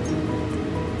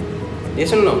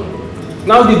 Yes or no?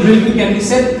 Now the drill bit can be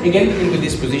set again into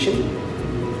this position.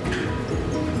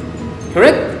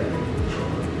 Correct?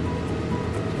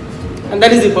 And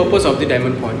that is the purpose of the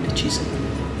diamond point chisel.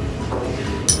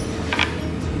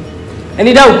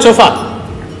 Any doubt so far?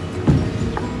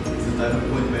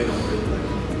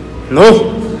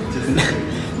 No.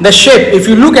 The shape, if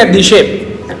you look at the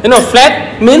shape,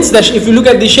 flat means that if you look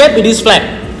at the shape, it is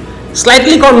flat.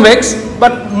 Slightly convex,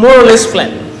 but more or less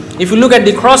flat. If you look at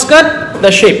the cross cut, the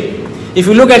shape. If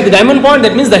you look at the diamond point,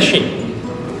 that means the shape.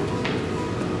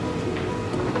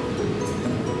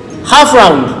 Half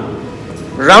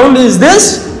round. Round is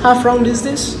this, half round is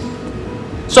this.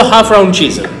 So half round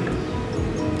chisel.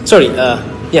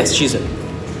 Yes, chisel.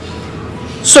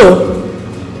 So,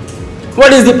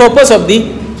 what is the purpose of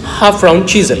the half round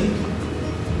chisel?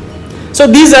 So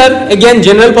these are again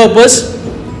general purpose,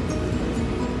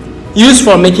 used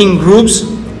for making grooves,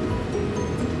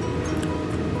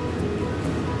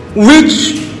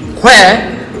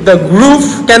 where the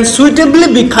groove can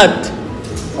suitably be cut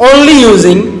only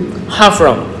using half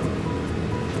round.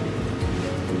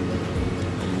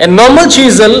 A normal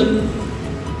chisel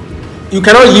you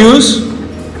cannot use,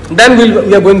 then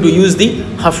we are going to use the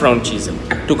half round chisel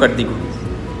to cut the groove.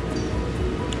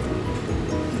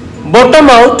 Bottom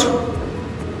out,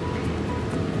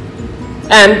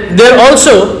 and they are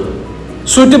also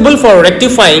suitable for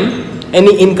rectifying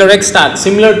any incorrect start,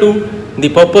 similar to the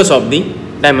purpose of the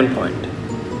diamond point.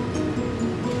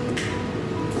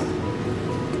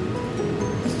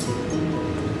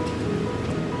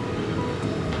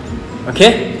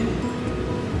 Okay?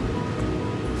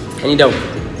 Any doubt?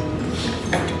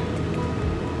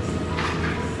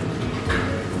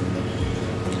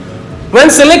 When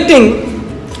selecting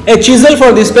a chisel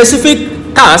for the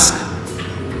specific task,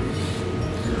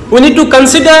 we need to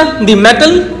consider the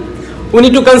metal, we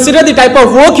need to consider the type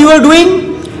of work you are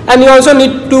doing, and you also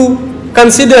need to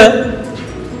consider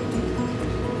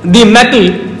the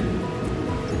metal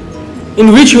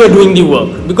in which you are doing the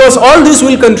work, because all this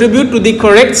will contribute to the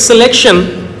correct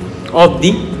selection of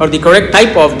the correct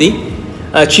type of the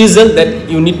chisel that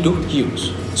you need to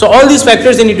use. So all these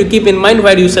factors you need to keep in mind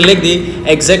while you select the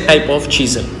exact type of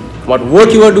chisel, what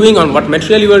work you are doing, on what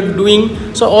material you are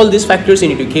doing. So all these factors you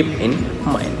need to keep in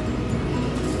mind.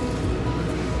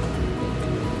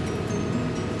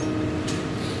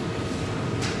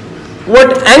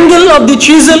 angle of the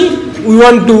chisel we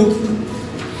want to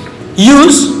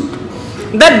use,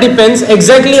 that depends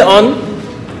exactly on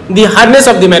the hardness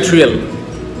of the material,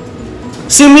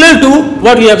 similar to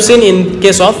what we have seen in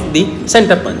case of the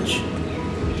center punch.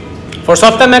 For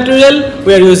softer material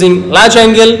we are using large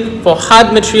angle, for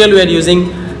hard material we are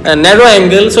using a narrow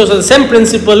angle. So the same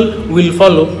principle will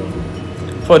follow.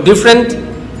 For different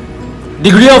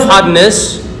degree of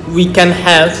hardness we can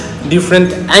have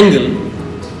different angle,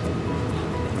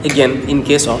 again in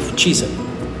case of chisel.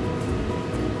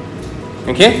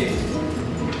 Okay.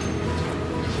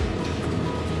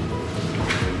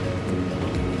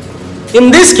 In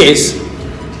this case,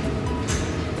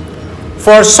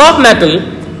 for soft metal,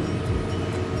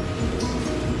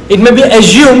 it may be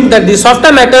assumed that the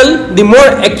softer metal, the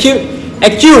more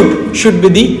acute should be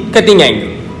the cutting angle.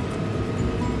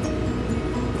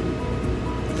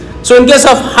 So in case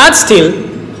of hard steel,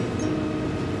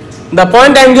 the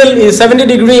point angle is 70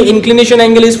 degree, inclination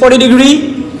angle is 40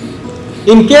 degree.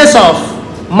 In case of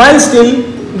mild steel,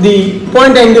 the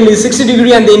point angle is 60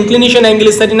 degree and the inclination angle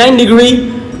is 35 degree.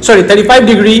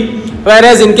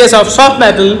 Whereas in case of soft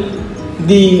metal,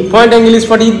 the point angle is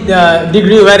 40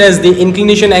 degree, whereas the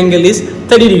inclination angle is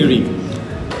 30 degree.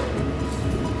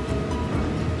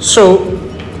 So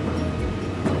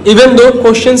even though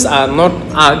questions are not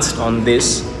asked on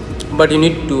this, but you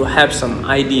need to have some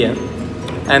idea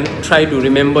and try to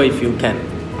remember if you can.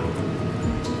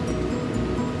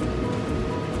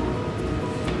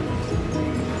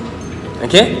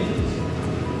 Okay,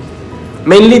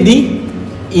 mainly the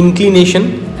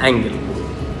inclination angle.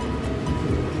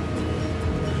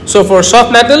 So for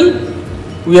soft metal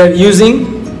we are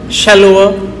using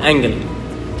shallower angle.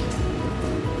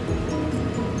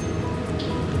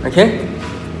 Okay.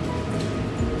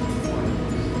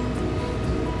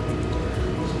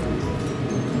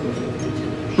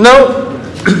 Now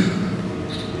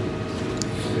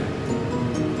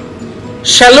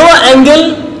shallower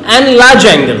angle and large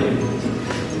angle.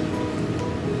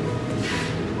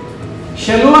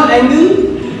 Shallower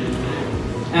angle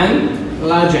and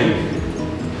large angle.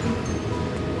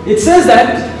 It says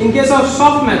that in case of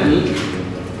soft metal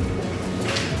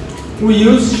we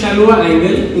use shallower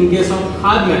angle, in case of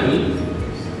hard metal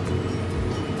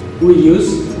we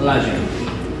use large angle.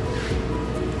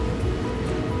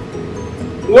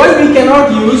 Why we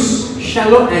cannot use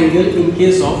shallow angle in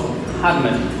case of hard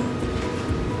metal?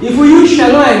 If we use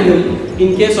shallow angle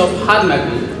in case of hard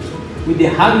metal, with the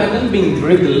hard metal being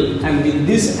brittle and with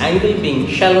this angle being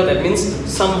shallow, that means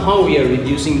somehow we are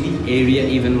reducing the area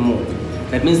even more.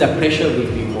 That means the pressure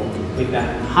will be more. With the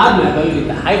hard metal, with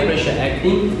the high pressure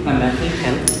acting, the metal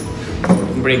can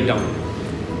break down.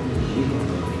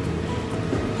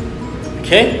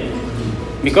 Okay?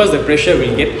 Because the pressure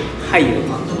will get higher.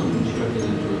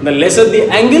 The lesser the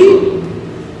angle,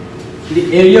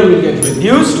 the area will get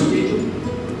reduced.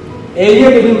 Area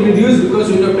getting reduced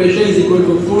because pressure is equal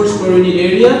to force per unit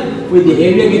area. With the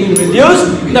area getting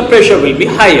reduced, the pressure will be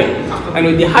higher. And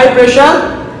with the high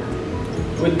pressure,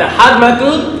 with the hard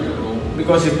metal,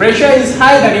 because the pressure is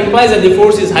high, that implies that the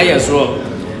force is high as well.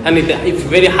 And if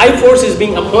very high force is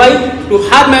being applied to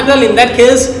hard metal, in that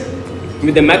case,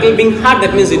 with the metal being hard,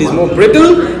 that means it is more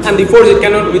brittle and the force it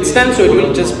cannot withstand, so it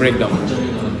will just break down.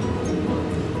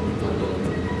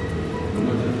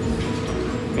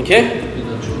 Okay?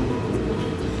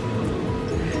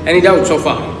 Any doubt so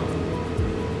far?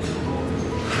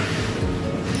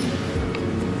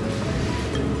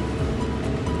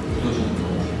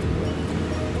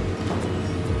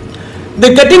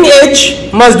 The cutting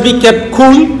edge must be kept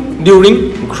cool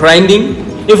during grinding.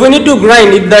 If we need to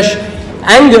grind, if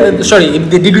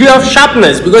the degree of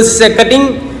sharpness, because it's a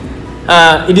cutting,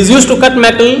 it is used to cut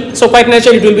metal, so quite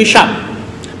naturally it will be sharp.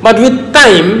 But with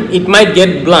time, it might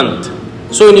get blunt.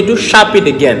 So we need to sharpen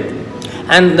it again.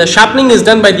 And the sharpening is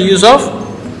done by the use of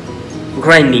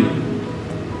grinding.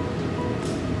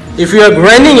 If you are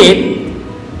grinding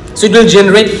it, so it will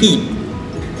generate heat.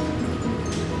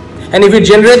 And if it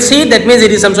generates heat, that means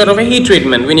it is some sort of a heat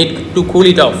treatment. We need to cool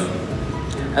it off.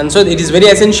 And so it is very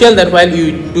essential that while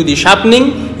you do the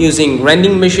sharpening using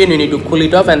grinding machine, you need to cool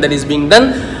it off, and that is being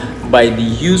done by the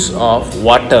use of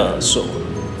water. So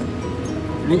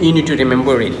you need to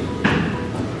remember it.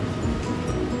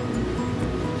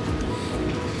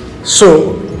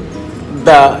 So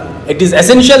it is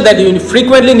essential that you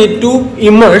frequently need to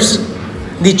immerse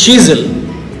the chisel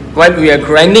while we are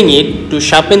grinding it to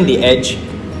sharpen the edge.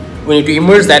 We need to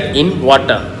immerse that in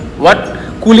water. What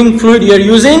cooling fluid you are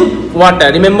using?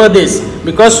 Water. Remember this,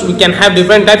 because we can have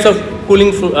different types of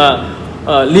cooling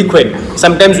liquid.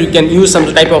 Sometimes we can use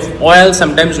some type of oil,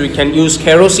 sometimes we can use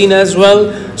kerosene as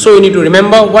well. So you need to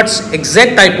remember what's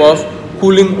exact type of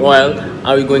cooling oil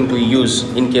are we going to use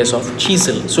in case of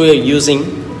chisel. So we are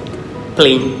using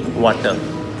plain water.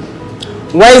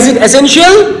 Why is it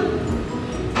essential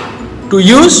to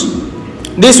use?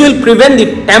 This will prevent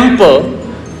the temper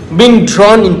being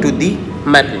drawn into the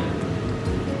metal.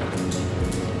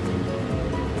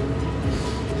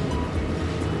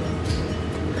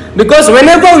 Because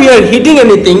whenever we are heating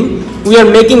anything, we are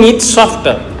making it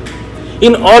softer.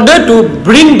 In order to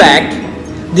bring back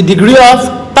the degree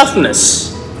of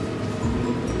toughness,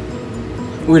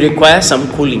 we require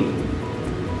some cooling.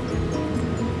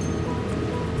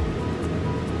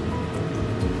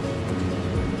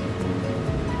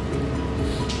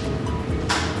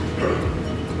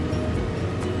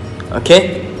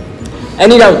 Okay?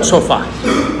 Any doubt so far?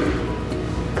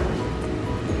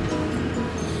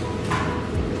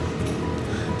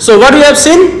 So what we have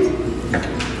seen,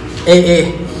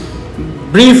 a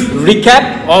brief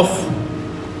recap of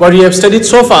what we have studied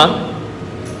so far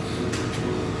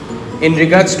in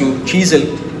regards to chisel.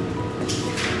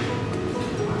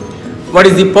 What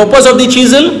is the purpose of the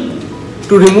chisel?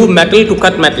 To remove metal, to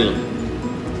cut metal.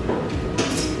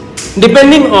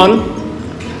 Depending on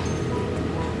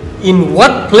in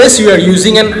what place you are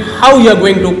using and how you are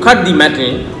going to cut the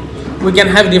metal, we can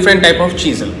have different type of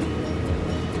chisel.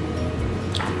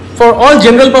 For all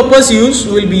general purpose use,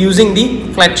 we will be using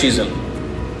the flat chisel.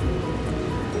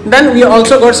 Then we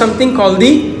also got something called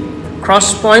the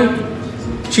cross point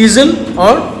chisel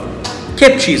or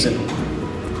cape chisel.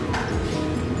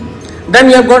 Then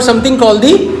we have got something called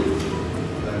the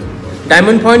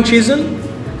diamond point chisel,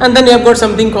 and then we have got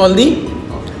something called the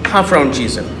half round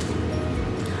chisel.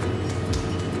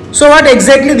 So what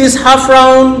exactly this half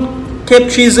round,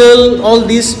 cape chisel, all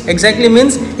this exactly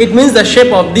means? It means the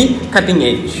shape of the cutting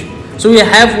edge. So we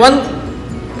have one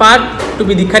part to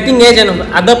be the cutting edge and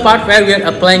other part where we are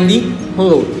applying the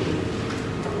load,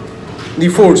 the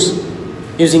force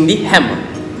using the hammer.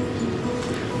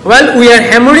 While we are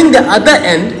hammering the other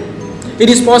end, it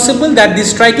is possible that the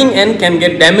striking end can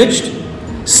get damaged,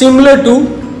 similar to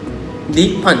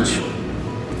the punch,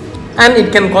 and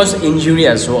it can cause injury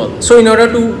as well. So in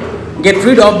order to get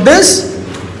rid of this,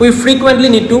 we frequently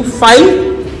need to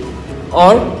file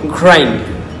or grind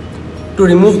to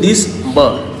remove this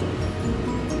burr.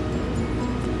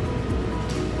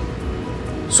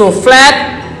 So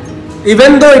flat,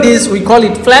 even though it is, we call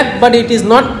it flat, but it is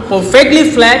not perfectly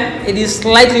flat, it is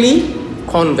slightly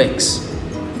convex.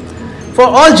 For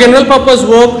all general purpose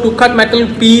work, to cut metal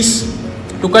piece,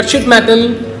 to cut sheet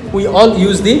metal, we all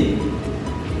use the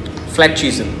flat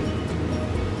chisel.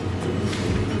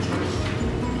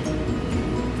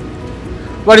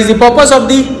 What is the purpose of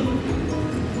the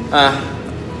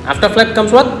after flat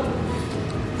comes what?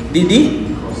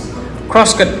 The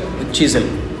cross cut chisel.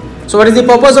 So what is the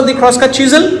purpose of the cross cut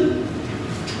chisel?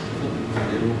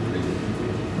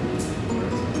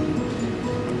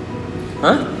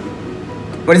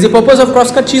 What is the purpose of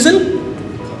cross cut chisel?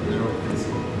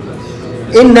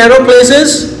 In narrow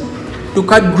places, to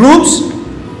cut grooves,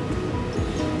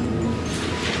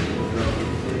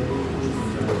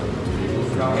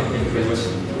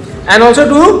 and also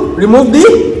to remove the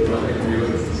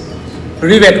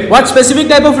rivet. What specific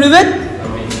type of rivet?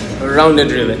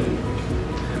 Rounded rivet.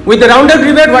 With the rounded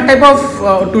rivet, what type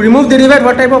of, to remove the rivet,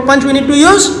 what type of punch we need to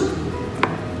use?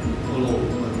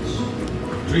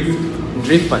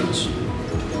 Drift punch.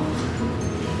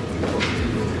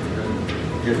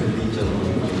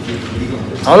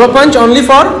 Hollow punch only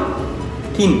for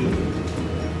thin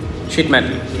sheet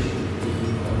metal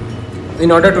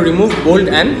in order to remove bolt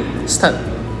and stud.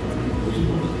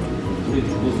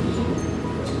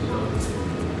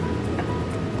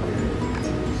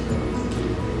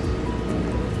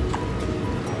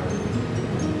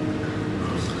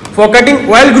 For cutting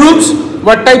oil grooves,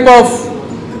 what type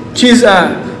of chisel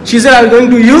are we going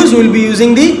to use? We will be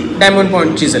using the diamond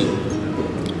point chisel.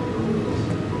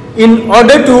 In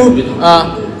order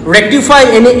to rectify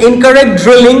any incorrect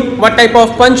drilling, what type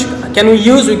of punch can we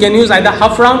use? We can use either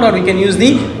half round or we can use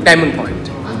the diamond point.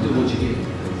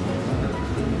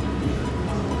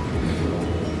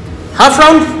 Half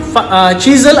round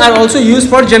chisel are also used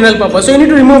for general purpose. So you need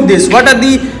to remove this. What are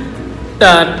the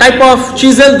type of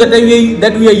chisel that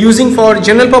we are using for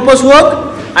general purpose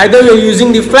work? Either we are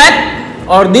using the flat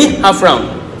or the half round.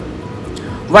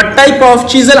 What type of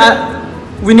chisel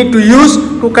we need to use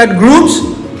to cut grooves?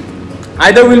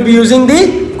 Either we will be using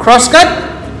the cross cut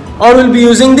or we will be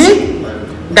using the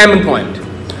diamond point.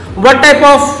 What type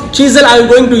of chisel are we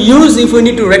going to use if we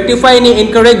need to rectify any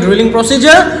incorrect drilling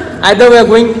procedure? Either we are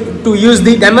going to use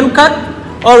the diamond cut,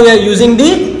 or we are using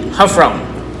the half round.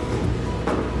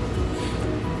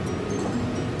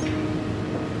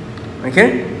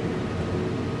 Okay.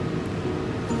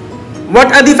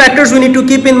 What are the factors we need to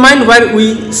keep in mind while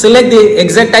we select the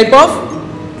exact type of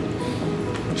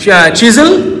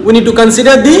chisel? We need to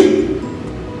consider the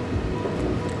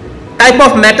type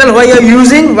of metal we are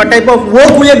using, what type of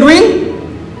work we are doing.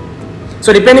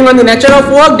 So depending on the nature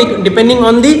of work, depending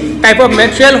on the type of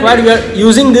material where we are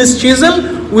using this chisel,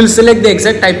 we will select the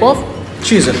exact type of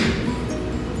chisel.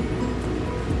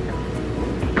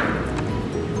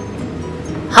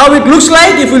 How it looks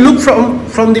like, if we look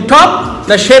from the top,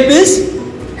 the shape is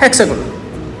hexagonal.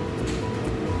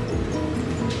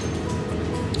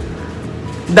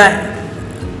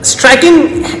 The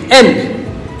striking end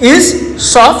is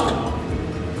soft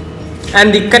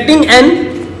and the cutting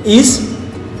end is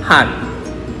hard.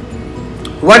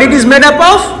 What it is made up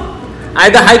of?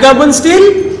 Either high carbon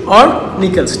steel or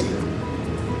nickel steel.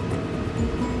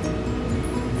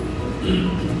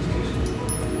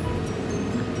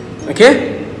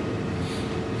 Okay?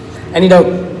 Any doubt?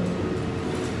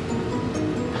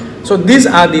 So these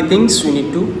are the things we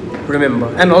need to remember,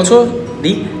 and also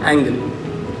the angle.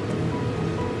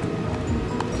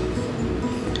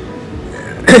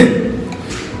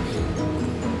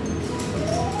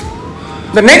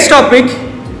 The next topic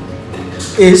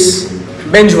is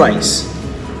bench-wise.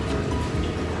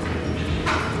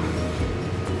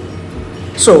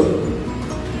 So,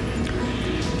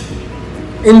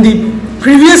 in the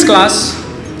previous class,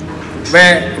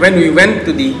 when we went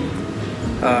to the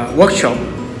workshop,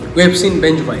 we have seen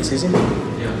bench-wise, isn't it?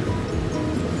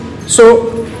 Yeah.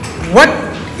 So, what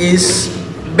is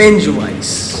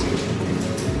bench-wise?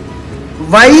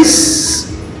 Vise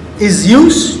is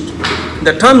used,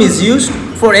 the term is used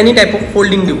for any type of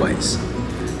holding device.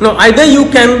 Now, either you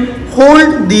can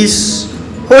hold this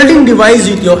holding device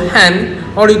with your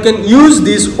hand, or you can use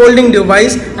this holding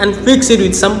device and fix it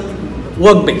with some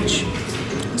workbench.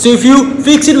 So if you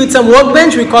fix it with some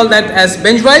workbench, we call that as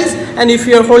bench-wise, and if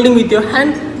you are holding with your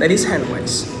hand, that is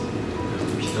hand-wise.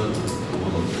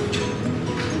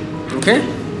 Okay?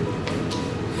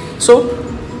 So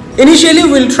initially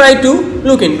we will try to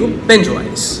look into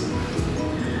bench-wise.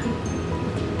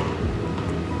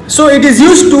 So it is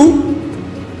used to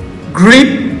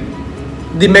grip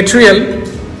the material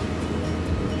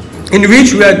in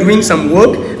which we are doing some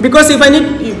work, because if I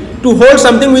need to hold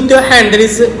something with your hand, there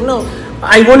is no,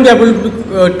 I won't be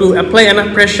able to apply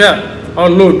enough pressure or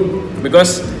load,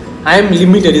 because I am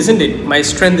limited, isn't it? My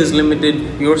strength is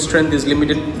limited, your strength is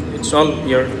limited, it's all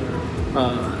here.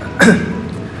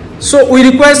 So we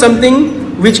require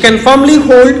something which can firmly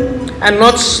hold and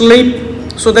not slip,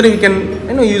 so that we can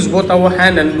use both our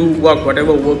hand and do work,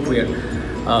 whatever work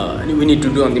we need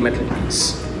to do on the metal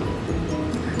piece.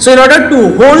 So in order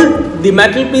to hold the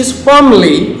metal piece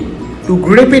firmly, to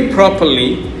grip it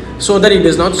properly, so that it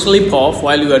does not slip off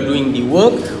while you are doing the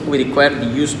work, we require the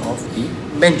use of the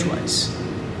bench-wise.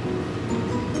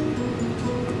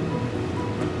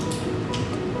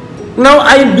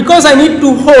 Now because I need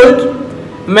to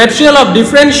hold material of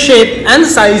different shape and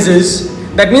sizes,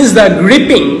 that means the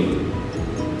gripping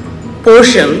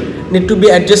portion need to be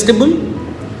adjustable.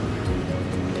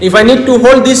 If I need to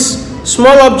hold this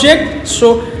small object,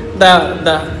 so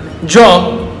the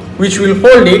jaw which will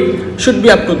hold it should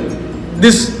be up to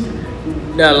this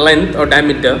length or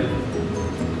diameter,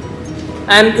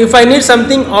 and if I need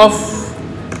something of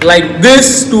like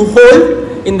this to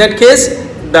hold, in that case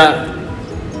the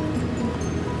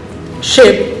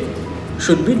shape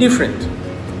should be different.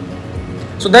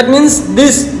 So that means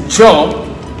this jaw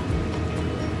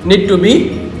need to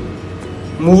be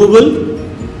movable,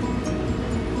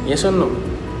 yes or no?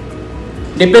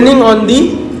 Depending on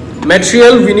the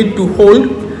material we need to hold,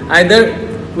 either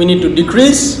we need to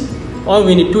decrease or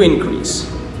we need to increase.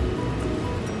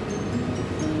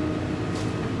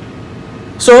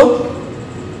 So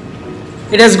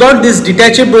it has got these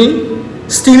detachable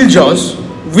steel jaws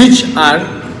which are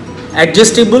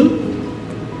adjustable.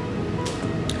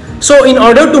 So in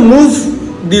order to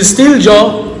move the steel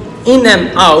jaw in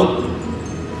and out,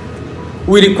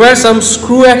 we require some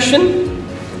screw action,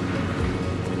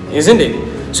 isn't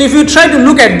it? So if you try to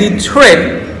look at the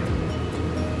thread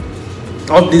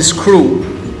of the screw,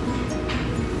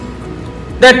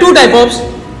 there are two types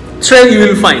of thread you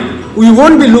will find. We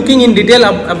won't be looking in detail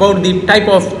about the type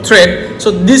of thread, so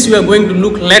this we are going to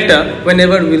look later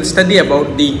whenever we will study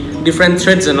about the different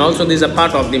threads, and also these are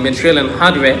part of the material and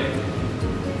hardware.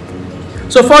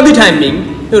 So for the time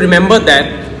being, you remember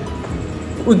that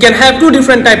we can have two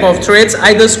different type of threads,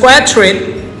 either square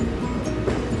thread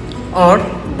or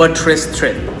buttress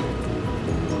thread.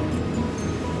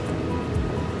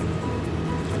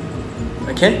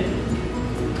 Okay.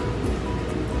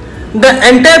 The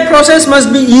entire process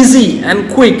must be easy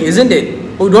and quick, isn't it?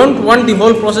 We don't want the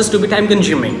whole process to be time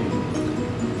consuming.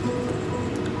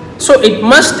 So it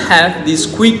must have this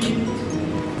quick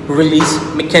release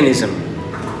mechanism.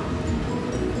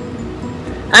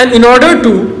 And in order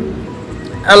to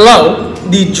allow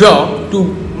the jaw to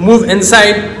move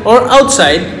inside or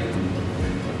outside,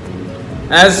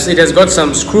 as it has got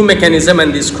some screw mechanism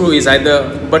and the screw is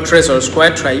either buttress or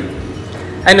square type,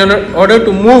 and in order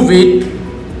to move it,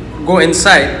 go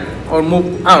inside or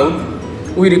move out,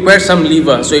 we require some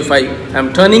lever. So if I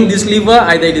am turning this lever,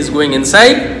 either it is going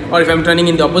inside, or if I am turning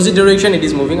in the opposite direction, it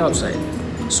is moving outside.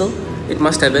 So it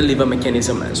must have a lever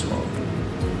mechanism as well.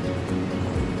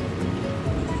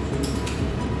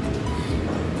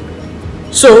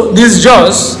 So these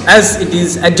jaws, as it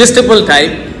is adjustable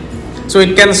type, so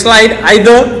it can slide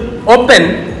either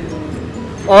open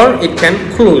or it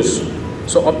can close.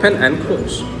 So open and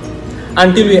close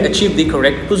until we achieve the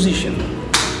correct position.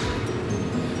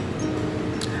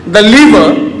 The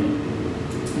lever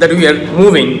that we are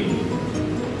moving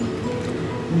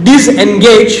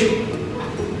disengage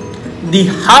the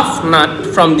half nut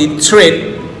from the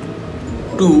thread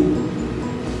to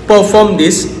perform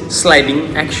this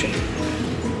sliding action.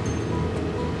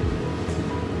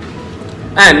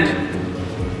 And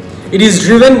it is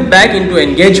driven back into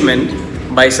engagement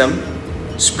by some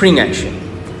spring action.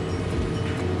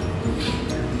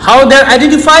 How they are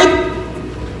identified?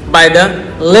 By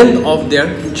the length of their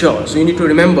jaws. So you need to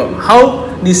remember how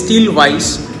the steel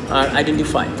vice are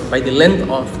identified, by the length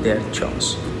of their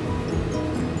jaws.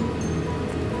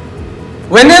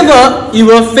 Whenever you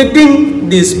are fitting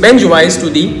this bench vise to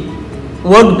the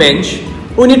workbench,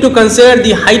 we need to consider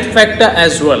the height factor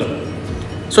as well.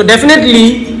 So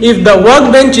definitely, if the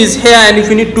workbench is here and if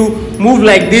you need to move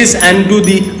like this and do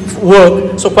the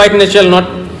work, so quite natural, not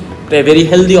a very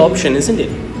healthy option, isn't it?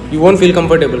 You won't feel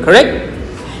comfortable, correct?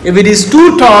 If it is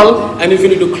too tall and if you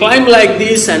need to climb like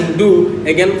this and do,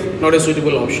 again, not a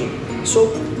suitable option.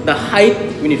 So the height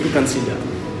we need to consider.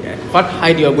 Yeah. What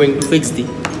height you are going to fix the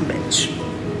bench.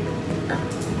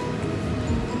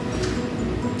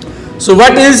 So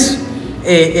what is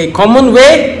a common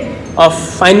way of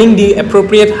finding the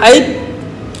appropriate height?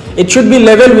 It should be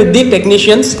level with the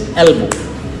technician's elbow.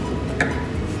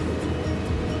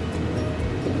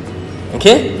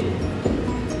 Okay?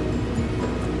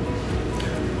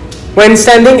 When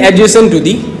standing adjacent to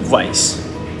the vise.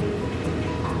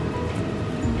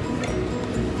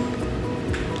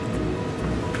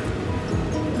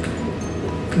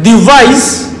 The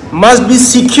vise must be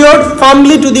secured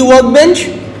firmly to the workbench,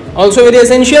 also very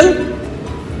essential.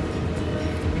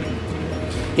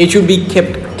 It should be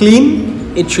kept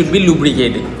clean, it should be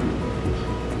lubricated.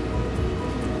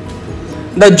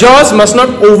 The jaws must not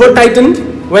over tighten.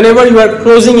 Whenever you are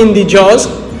closing in the jaws,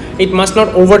 it must not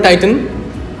over tighten,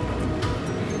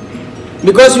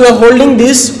 because you are holding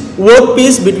this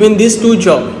workpiece between these two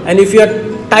jaws, and if you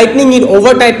are tightening it,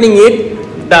 over tightening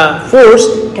it, the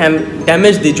force can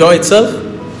damage the jaw itself.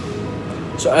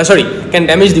 So can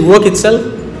damage the work itself.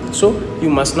 So you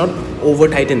must not over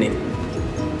tighten it,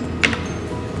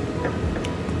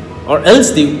 or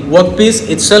else the workpiece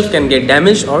itself can get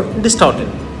damaged or distorted.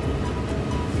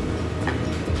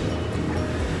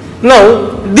 Now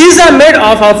these are made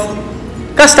of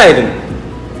cast iron,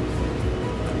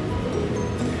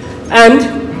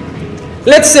 and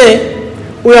let's say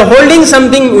we are holding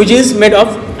something which is made of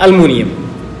aluminium.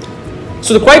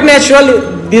 So quite natural,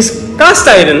 this cast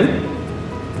iron,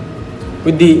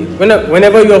 with the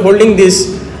whenever you are holding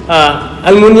this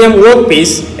aluminium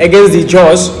workpiece against the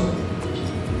jaws,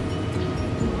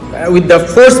 with the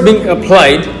force being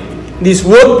applied, this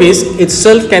workpiece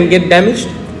itself can get damaged,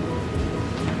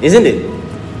 isn't it?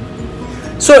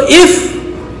 So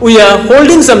if we are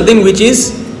holding something which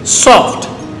is soft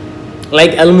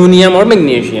like aluminium or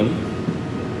magnesium,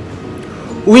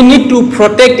 we need to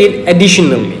protect it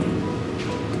additionally.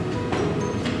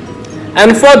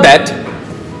 And for that,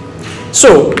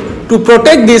 so to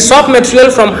protect the soft material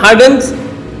from hardened,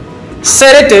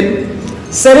 serrated,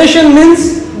 serration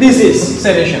means this is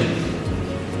serration.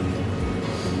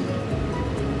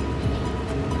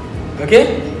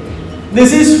 Okay?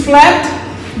 This is flat,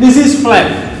 this is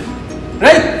flat,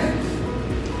 right?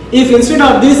 If instead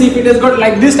of this, if it has got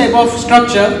like this type of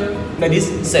structure, that is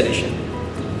serration.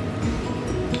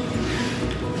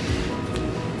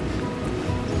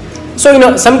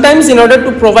 So sometimes in order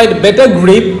to provide better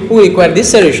grip, we require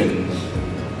this serration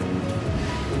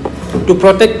to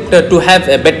protect, to have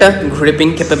a better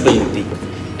gripping capability.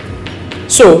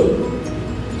 So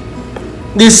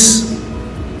these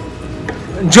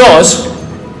jaws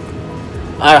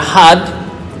are hard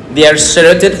They are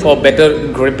serrated for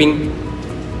better gripping.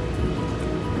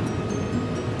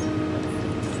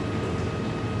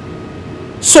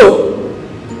 So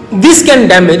this can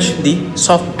damage the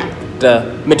soft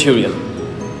material.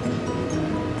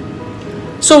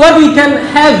 So what we can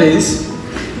have is,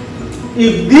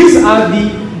 if these are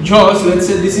the jaws, let's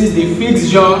say this is the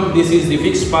fixed jaw, this is the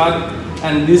fixed part,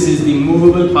 and this is the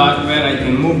movable part where I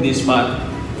can move this part.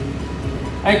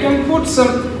 I can put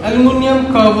some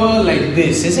aluminum cover like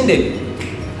this, isn't it?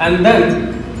 And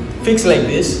then fix like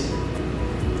this,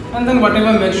 and then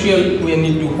whatever material we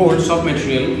need to hold, soft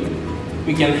material,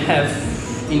 we can have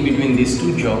in between these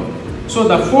two jaws. So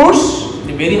the force,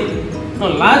 the very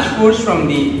large force from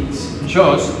the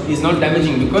jaws is not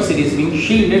damaging because it is being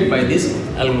shielded by this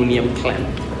aluminum clamp.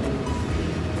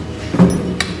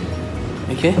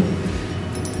 Okay.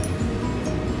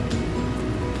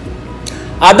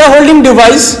 Other holding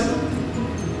device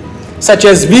such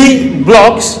as V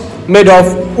blocks made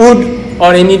of wood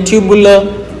or any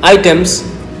tubular items,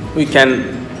 we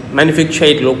can manufacture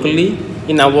it locally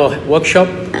in our workshop.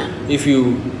 If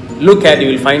you look at, you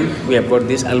will find we have got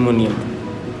this aluminum.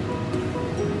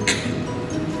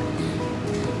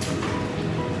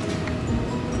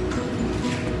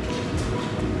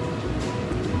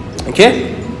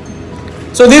 Okay,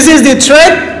 so this is the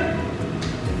thread.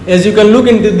 As you can look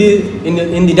into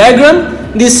in the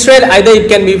diagram, this thread, either it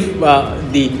can be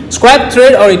the square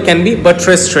thread or it can be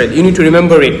buttress thread. You need to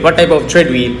remember it, what type of thread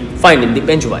we find in the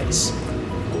bench vise.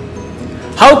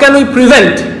 How can we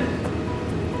prevent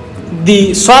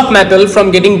the soft metal from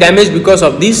getting damaged because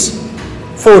of this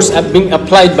force being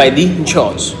applied by the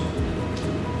jaws?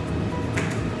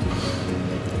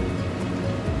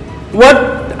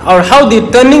 What or how the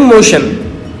turning motion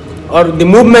or the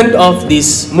movement of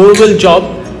this movable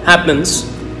jaw happens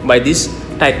by this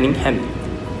tightening handle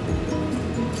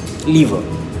lever.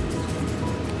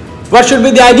 What should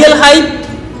be the ideal height?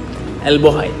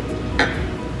 Elbow height.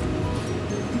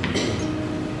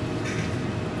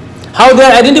 How they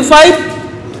are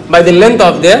identified? By the length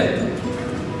of their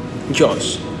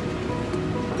jaws.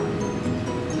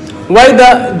 Why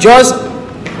the jaws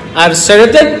are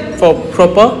serrated? For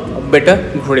proper,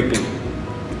 better gripping.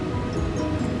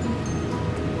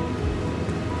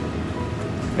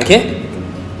 Okay.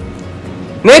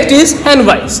 Next is hand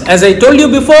vise. As I told you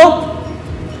before,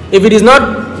 if it is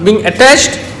not being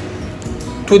attached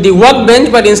to the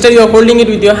workbench, but instead you are holding it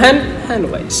with your hand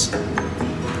vise.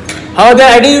 How they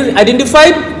are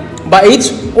identified? By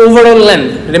its overall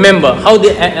length. Remember how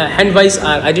the hand vise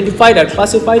are identified, are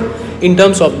classified in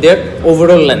terms of their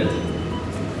overall length.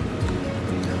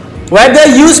 Where they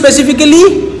are used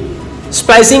specifically?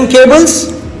 Splicing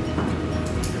cables.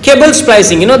 Cable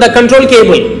splicing, you know, the control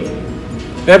cable.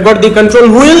 We have got the control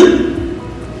wheel,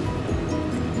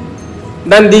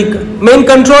 then the main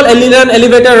control,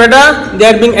 elevator, radar, they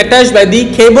are being attached by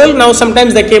the cable. Now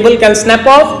sometimes the cable can snap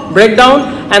off, break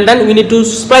down, and then we need to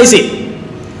splice it.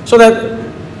 So that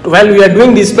while we are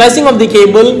doing the splicing of the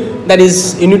cable, that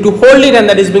is, you need to hold it, and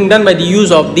that is being done by the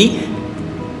use of the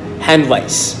hand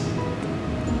vise.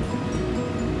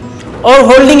 Or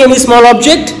holding any small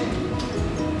object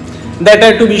that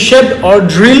are to be shaped or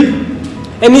drilled.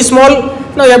 Any small,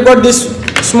 now you have got this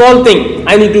small thing,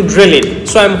 I need to drill it.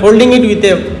 So I am holding it with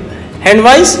a hand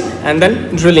vise and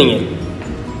then drilling it.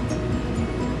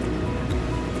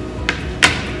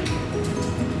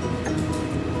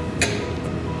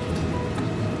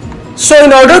 So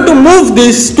in order to move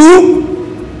these two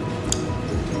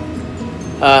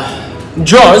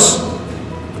jaws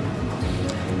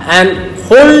and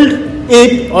hold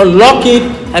it or lock it,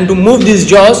 and to move these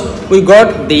jaws, we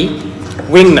got the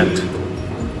wing nut.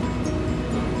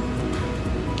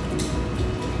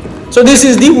 So this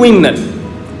is the wing nut.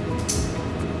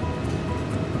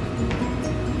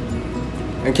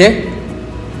 Okay.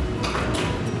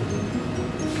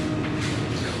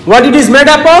 What it is made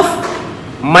up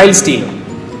of? Mild steel.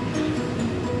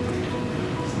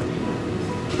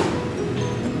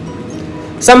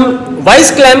 Some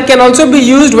vise clamp can also be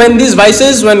used when these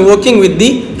vices, when working with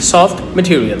the soft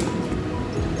material.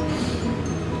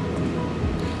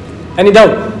 Any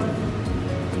doubt?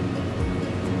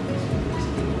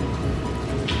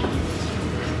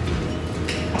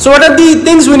 So what are the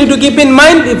things we need to keep in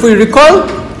mind? If we recall,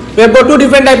 we have got two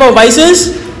different type of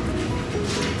vices,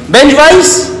 bench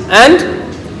vise and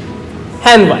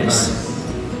hand vise.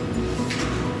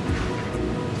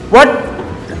 What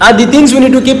are the things we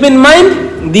need to keep in mind?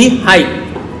 The height.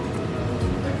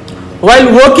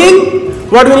 While working,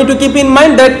 what we need to keep in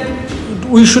mind, that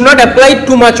we should not apply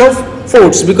too much of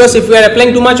force, because if we are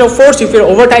applying too much of force, if we are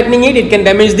over tightening it, it can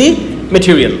damage the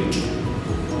material.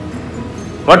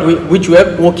 which we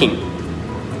are working.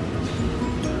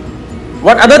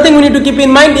 What other thing we need to keep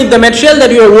in mind? If the material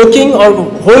that you are working or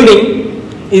holding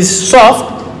is soft,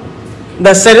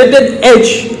 the serrated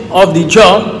edge of the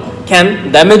jaw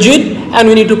can damage it, and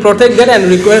we need to protect that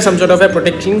and require some sort of a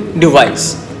protecting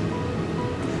device.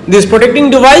 This protecting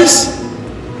device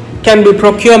can be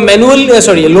procured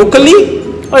locally,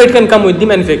 or it can come with the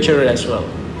manufacturer as well.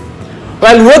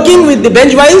 While working with the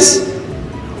bench vise,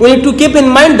 we need to keep in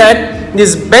mind that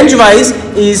this bench vise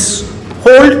is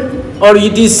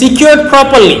it is secured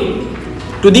properly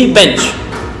to the bench.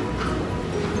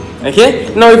 Okay.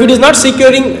 Now, if it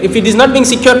is not being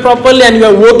secured properly, and you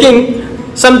are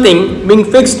working something being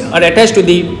fixed or attached to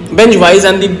the bench vise,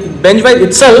 and the bench vise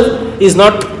itself is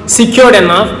not secured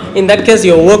enough, in that case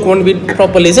your work won't be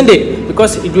properly, isn't it?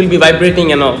 Because it will be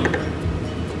vibrating and all.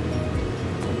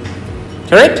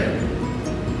 Correct?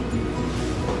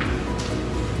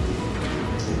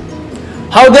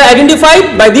 How they are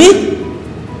identified? By the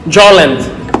jaw length.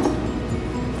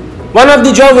 One of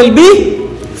the jaw will be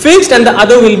fixed and the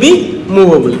other will be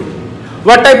movable.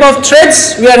 What type of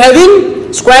threads we are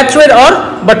having? Square thread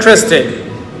or buttress thread?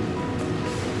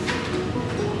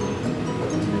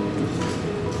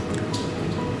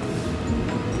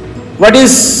 What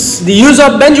is the use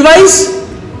of bench vise?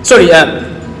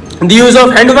 The use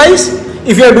of hand vise.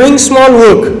 If you are doing small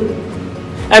work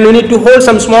and we need to hold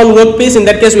some small workpiece, in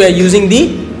that case we are using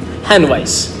the hand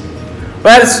vise.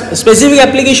 Whereas specific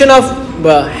application of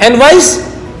hand vise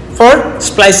for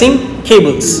splicing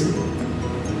cables.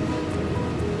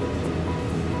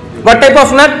 What type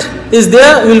of nut is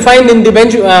there? We will find in the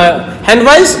bench hand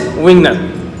vise, wing nut.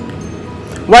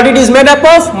 What it is made up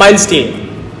of? Mild steel.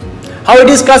 How it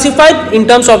is classified? In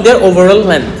terms of their overall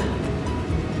length.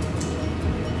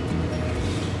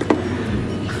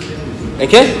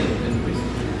 Okay,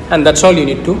 and that's all you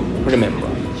need to remember.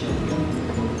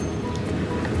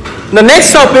 The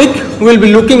next topic we will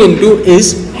be looking into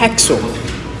is hacksaw.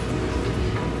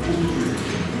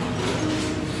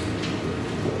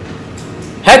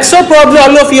 Hacksaw probably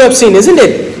all of you have seen, isn't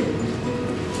it?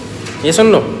 Yes or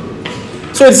no?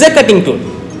 So it's a cutting tool.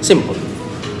 Simple.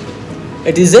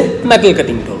 It is a metal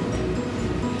cutting tool.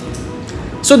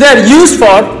 So they are used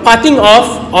for parting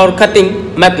off or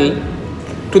cutting metal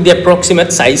to the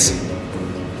approximate size.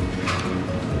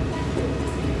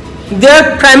 They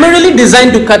are primarily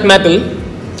designed to cut metal,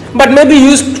 but may be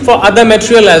used for other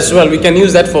material as well. We can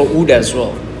use that for wood as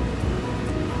well.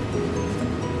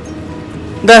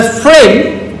 The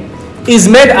frame is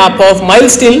made up of mild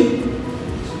steel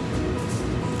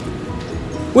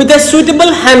with a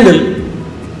suitable handle.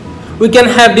 We can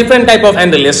have different type of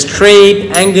handle, a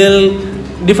straight, angle,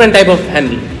 different type of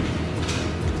handle,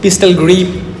 pistol grip.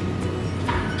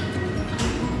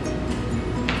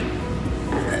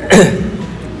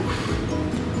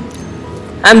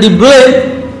 And the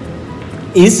blade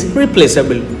is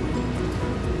replaceable.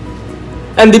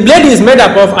 And the blade is made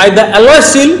up of either alloy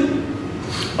steel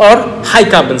or high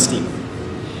carbon steel.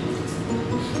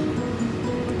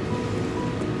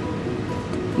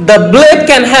 The blade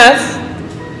can have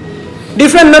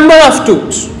different number of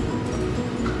tooths.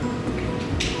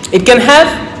 It can have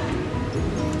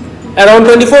around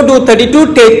 24 to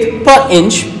 32 teeth per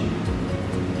inch.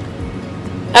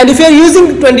 And if you are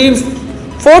using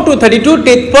 24 to 32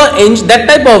 teeth per inch, that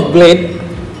type of blade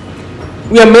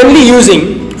we are mainly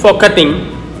using for cutting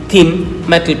thin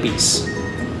metal piece,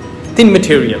 thin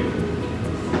material.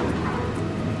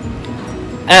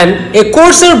 And a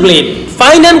coarser blade,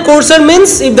 fine and coarser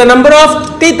means if the number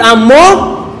of teeth are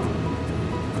more,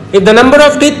 if the number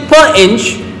of teeth per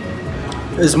inch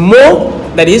is more,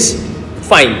 that is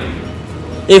fine.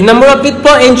 If number of teeth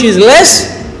per inch is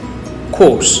less,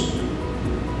 coarse.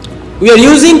 We are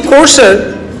using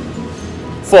coarser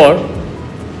for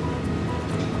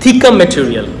thicker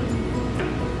material.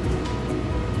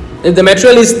 If the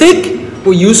material is thick,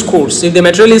 we use coarse. If the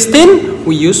material is thin,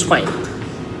 we use fine.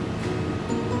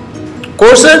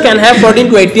 Coarser can have 14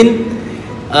 to 18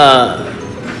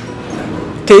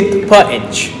 teeth per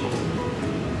inch.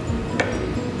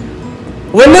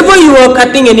 Whenever you are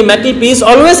cutting any metal piece,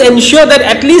 always ensure that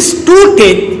at least 2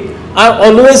 teeth are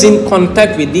always in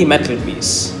contact with the metal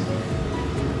piece.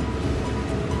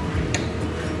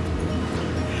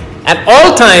 At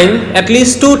all time, at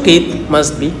least 2 teeth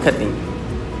must be cutting.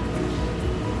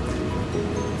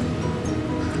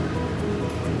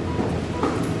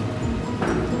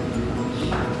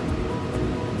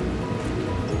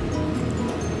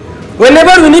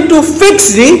 Whenever we need to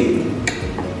fix the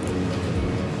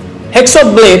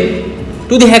hacksaw blade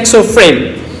to the hacksaw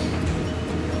frame,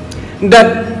 the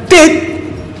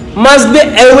teeth must be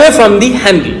away from the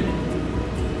handle.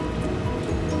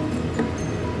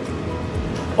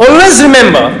 Always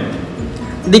remember,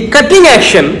 the cutting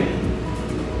action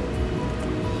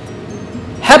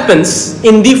happens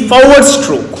in the forward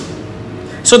stroke.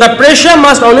 So the pressure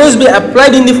must always be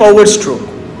applied in the forward stroke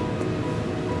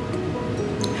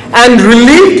and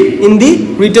relieved in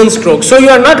the return stroke. So you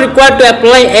are not required to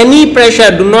apply any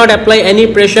pressure. Do not apply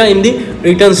any pressure in the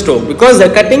return stroke, because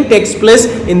the cutting takes place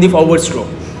in the forward stroke,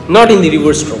 not in the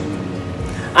reverse stroke.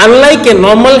 Unlike a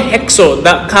normal hacksaw,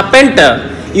 the carpenter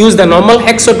used the normal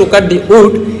hacksaw to cut the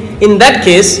wood. In that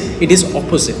case, it is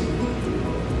opposite.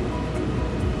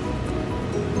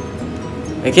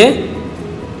 Okay?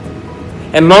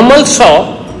 A normal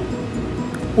saw,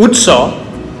 wood saw,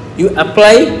 you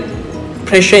apply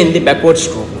pressure in the backward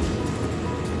stroke.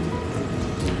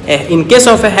 In case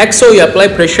of a hacksaw, you apply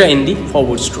pressure in the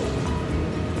forward stroke.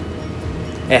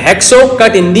 A hacksaw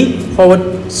cut in the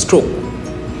forward stroke.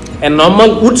 A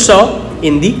normal wood saw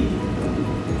in the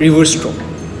reverse stroke.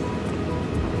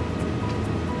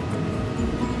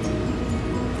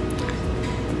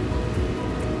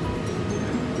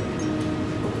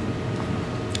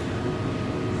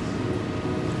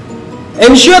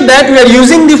 Ensure that we are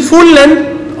using the full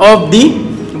length of the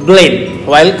blade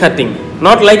while cutting,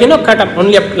 not like cut up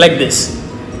only up like this.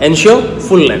 Ensure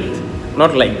full length,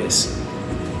 not like this,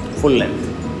 full length.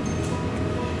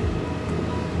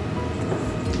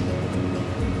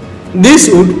 This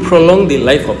would prolong the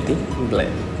life of the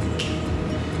blade,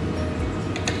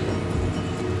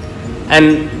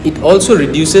 and it also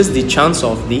reduces the chance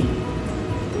of the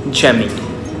jamming.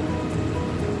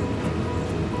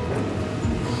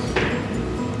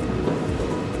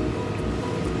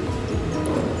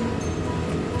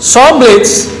 Saw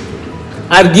blades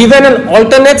are given an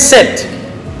alternate set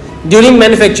during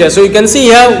manufacture. So you can see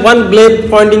here one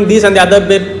blade pointing this and the other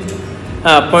blade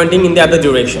pointing in the other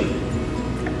direction.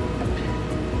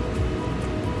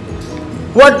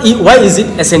 Why is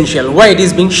it essential? Why it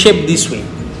is being shaped this way?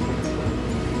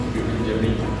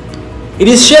 It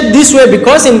is shaped this way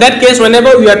because in that case,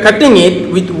 whenever we are cutting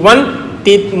it with one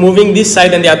teeth moving this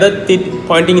side and the other teeth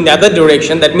pointing in the other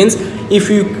direction, that means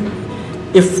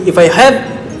if I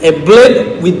have a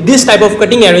blade with this type of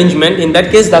cutting arrangement, in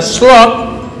that case the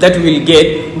slot that we will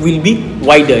get will be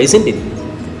wider, isn't it?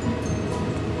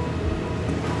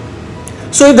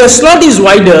 So if the slot is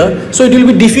wider, so it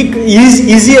will be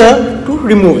easier to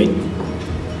remove it.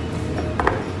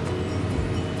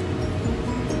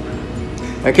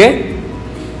 Okay?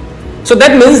 So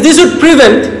that means this would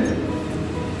prevent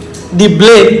the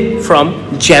blade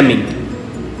from jamming.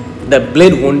 The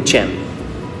blade won't jam.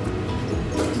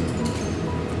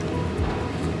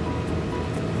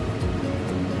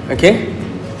 Okay,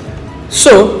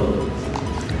 so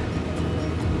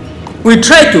we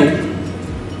try to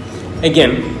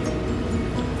again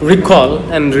recall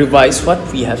and revise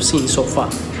what we have seen so far.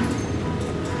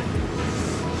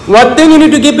 What thing you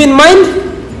need to keep in mind?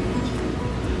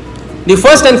 The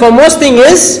first and foremost thing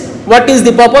is, what is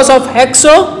the purpose of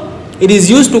hacksaw? It is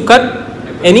used to cut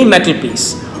any metal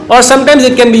piece, or sometimes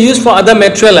it can be used for other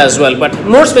material as well, but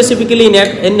more specifically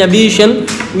in aviation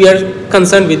we are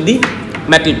concerned with the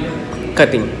metal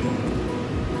cutting.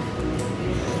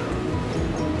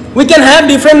 We can have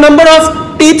different number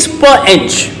of teeth per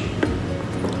inch.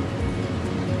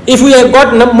 If we have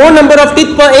got more number of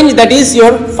teeth per inch, that is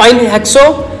your fine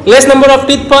hacksaw. Less number of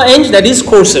teeth per inch, that is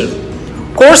coarser.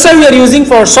 Coarser we are using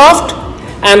for soft,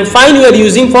 and fine we are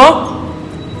using for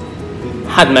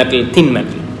hard metal, thin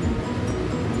metal.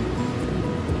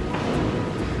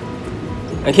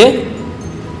 Okay.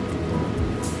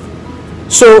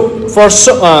 So for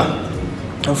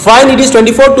fine it is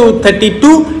 24 to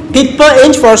 32 teeth per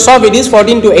inch. For soft it is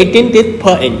 14 to 18 teeth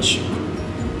per inch.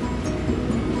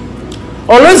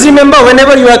 Always remember,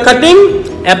 whenever you are cutting,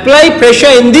 apply pressure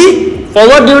in the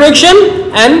forward direction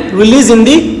and release in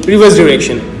the reverse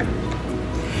direction.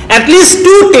 At least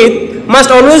two teeth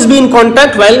must always be in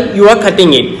contact while you are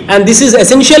cutting it, and this is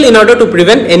essential in order to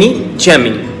prevent any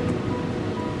jamming.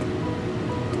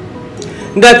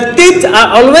 The teeth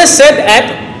are always set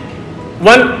at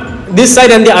one this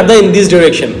side and the other in this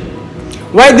direction.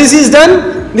 Why this is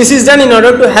done? This is done in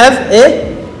order to have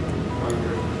a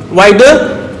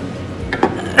wider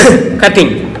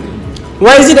cutting.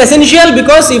 Why is it essential?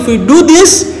 Because if we do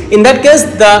this, in that case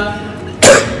the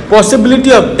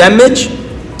possibility of damage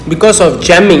because of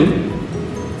jamming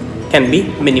can be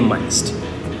minimized.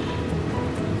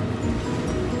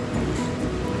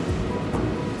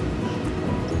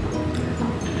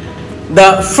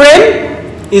 The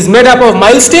frame is made up of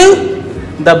mild steel,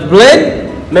 the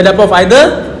blade made up of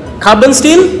either carbon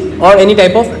steel or any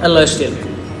type of alloy steel.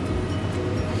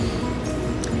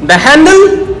 The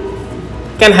handle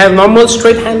can have normal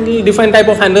straight handle. Different type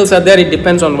of handles are there. It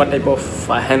depends on what type of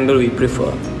handle we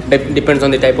prefer. It depends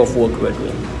on the type of work we're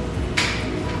doing.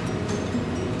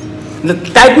 The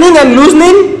tightening and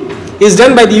loosening is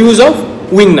done by the use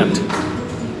of wing nut.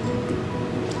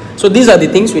 So these are the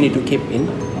things we need to keep in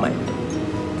mind.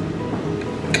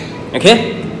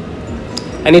 Okay?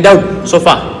 Any doubt so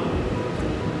far?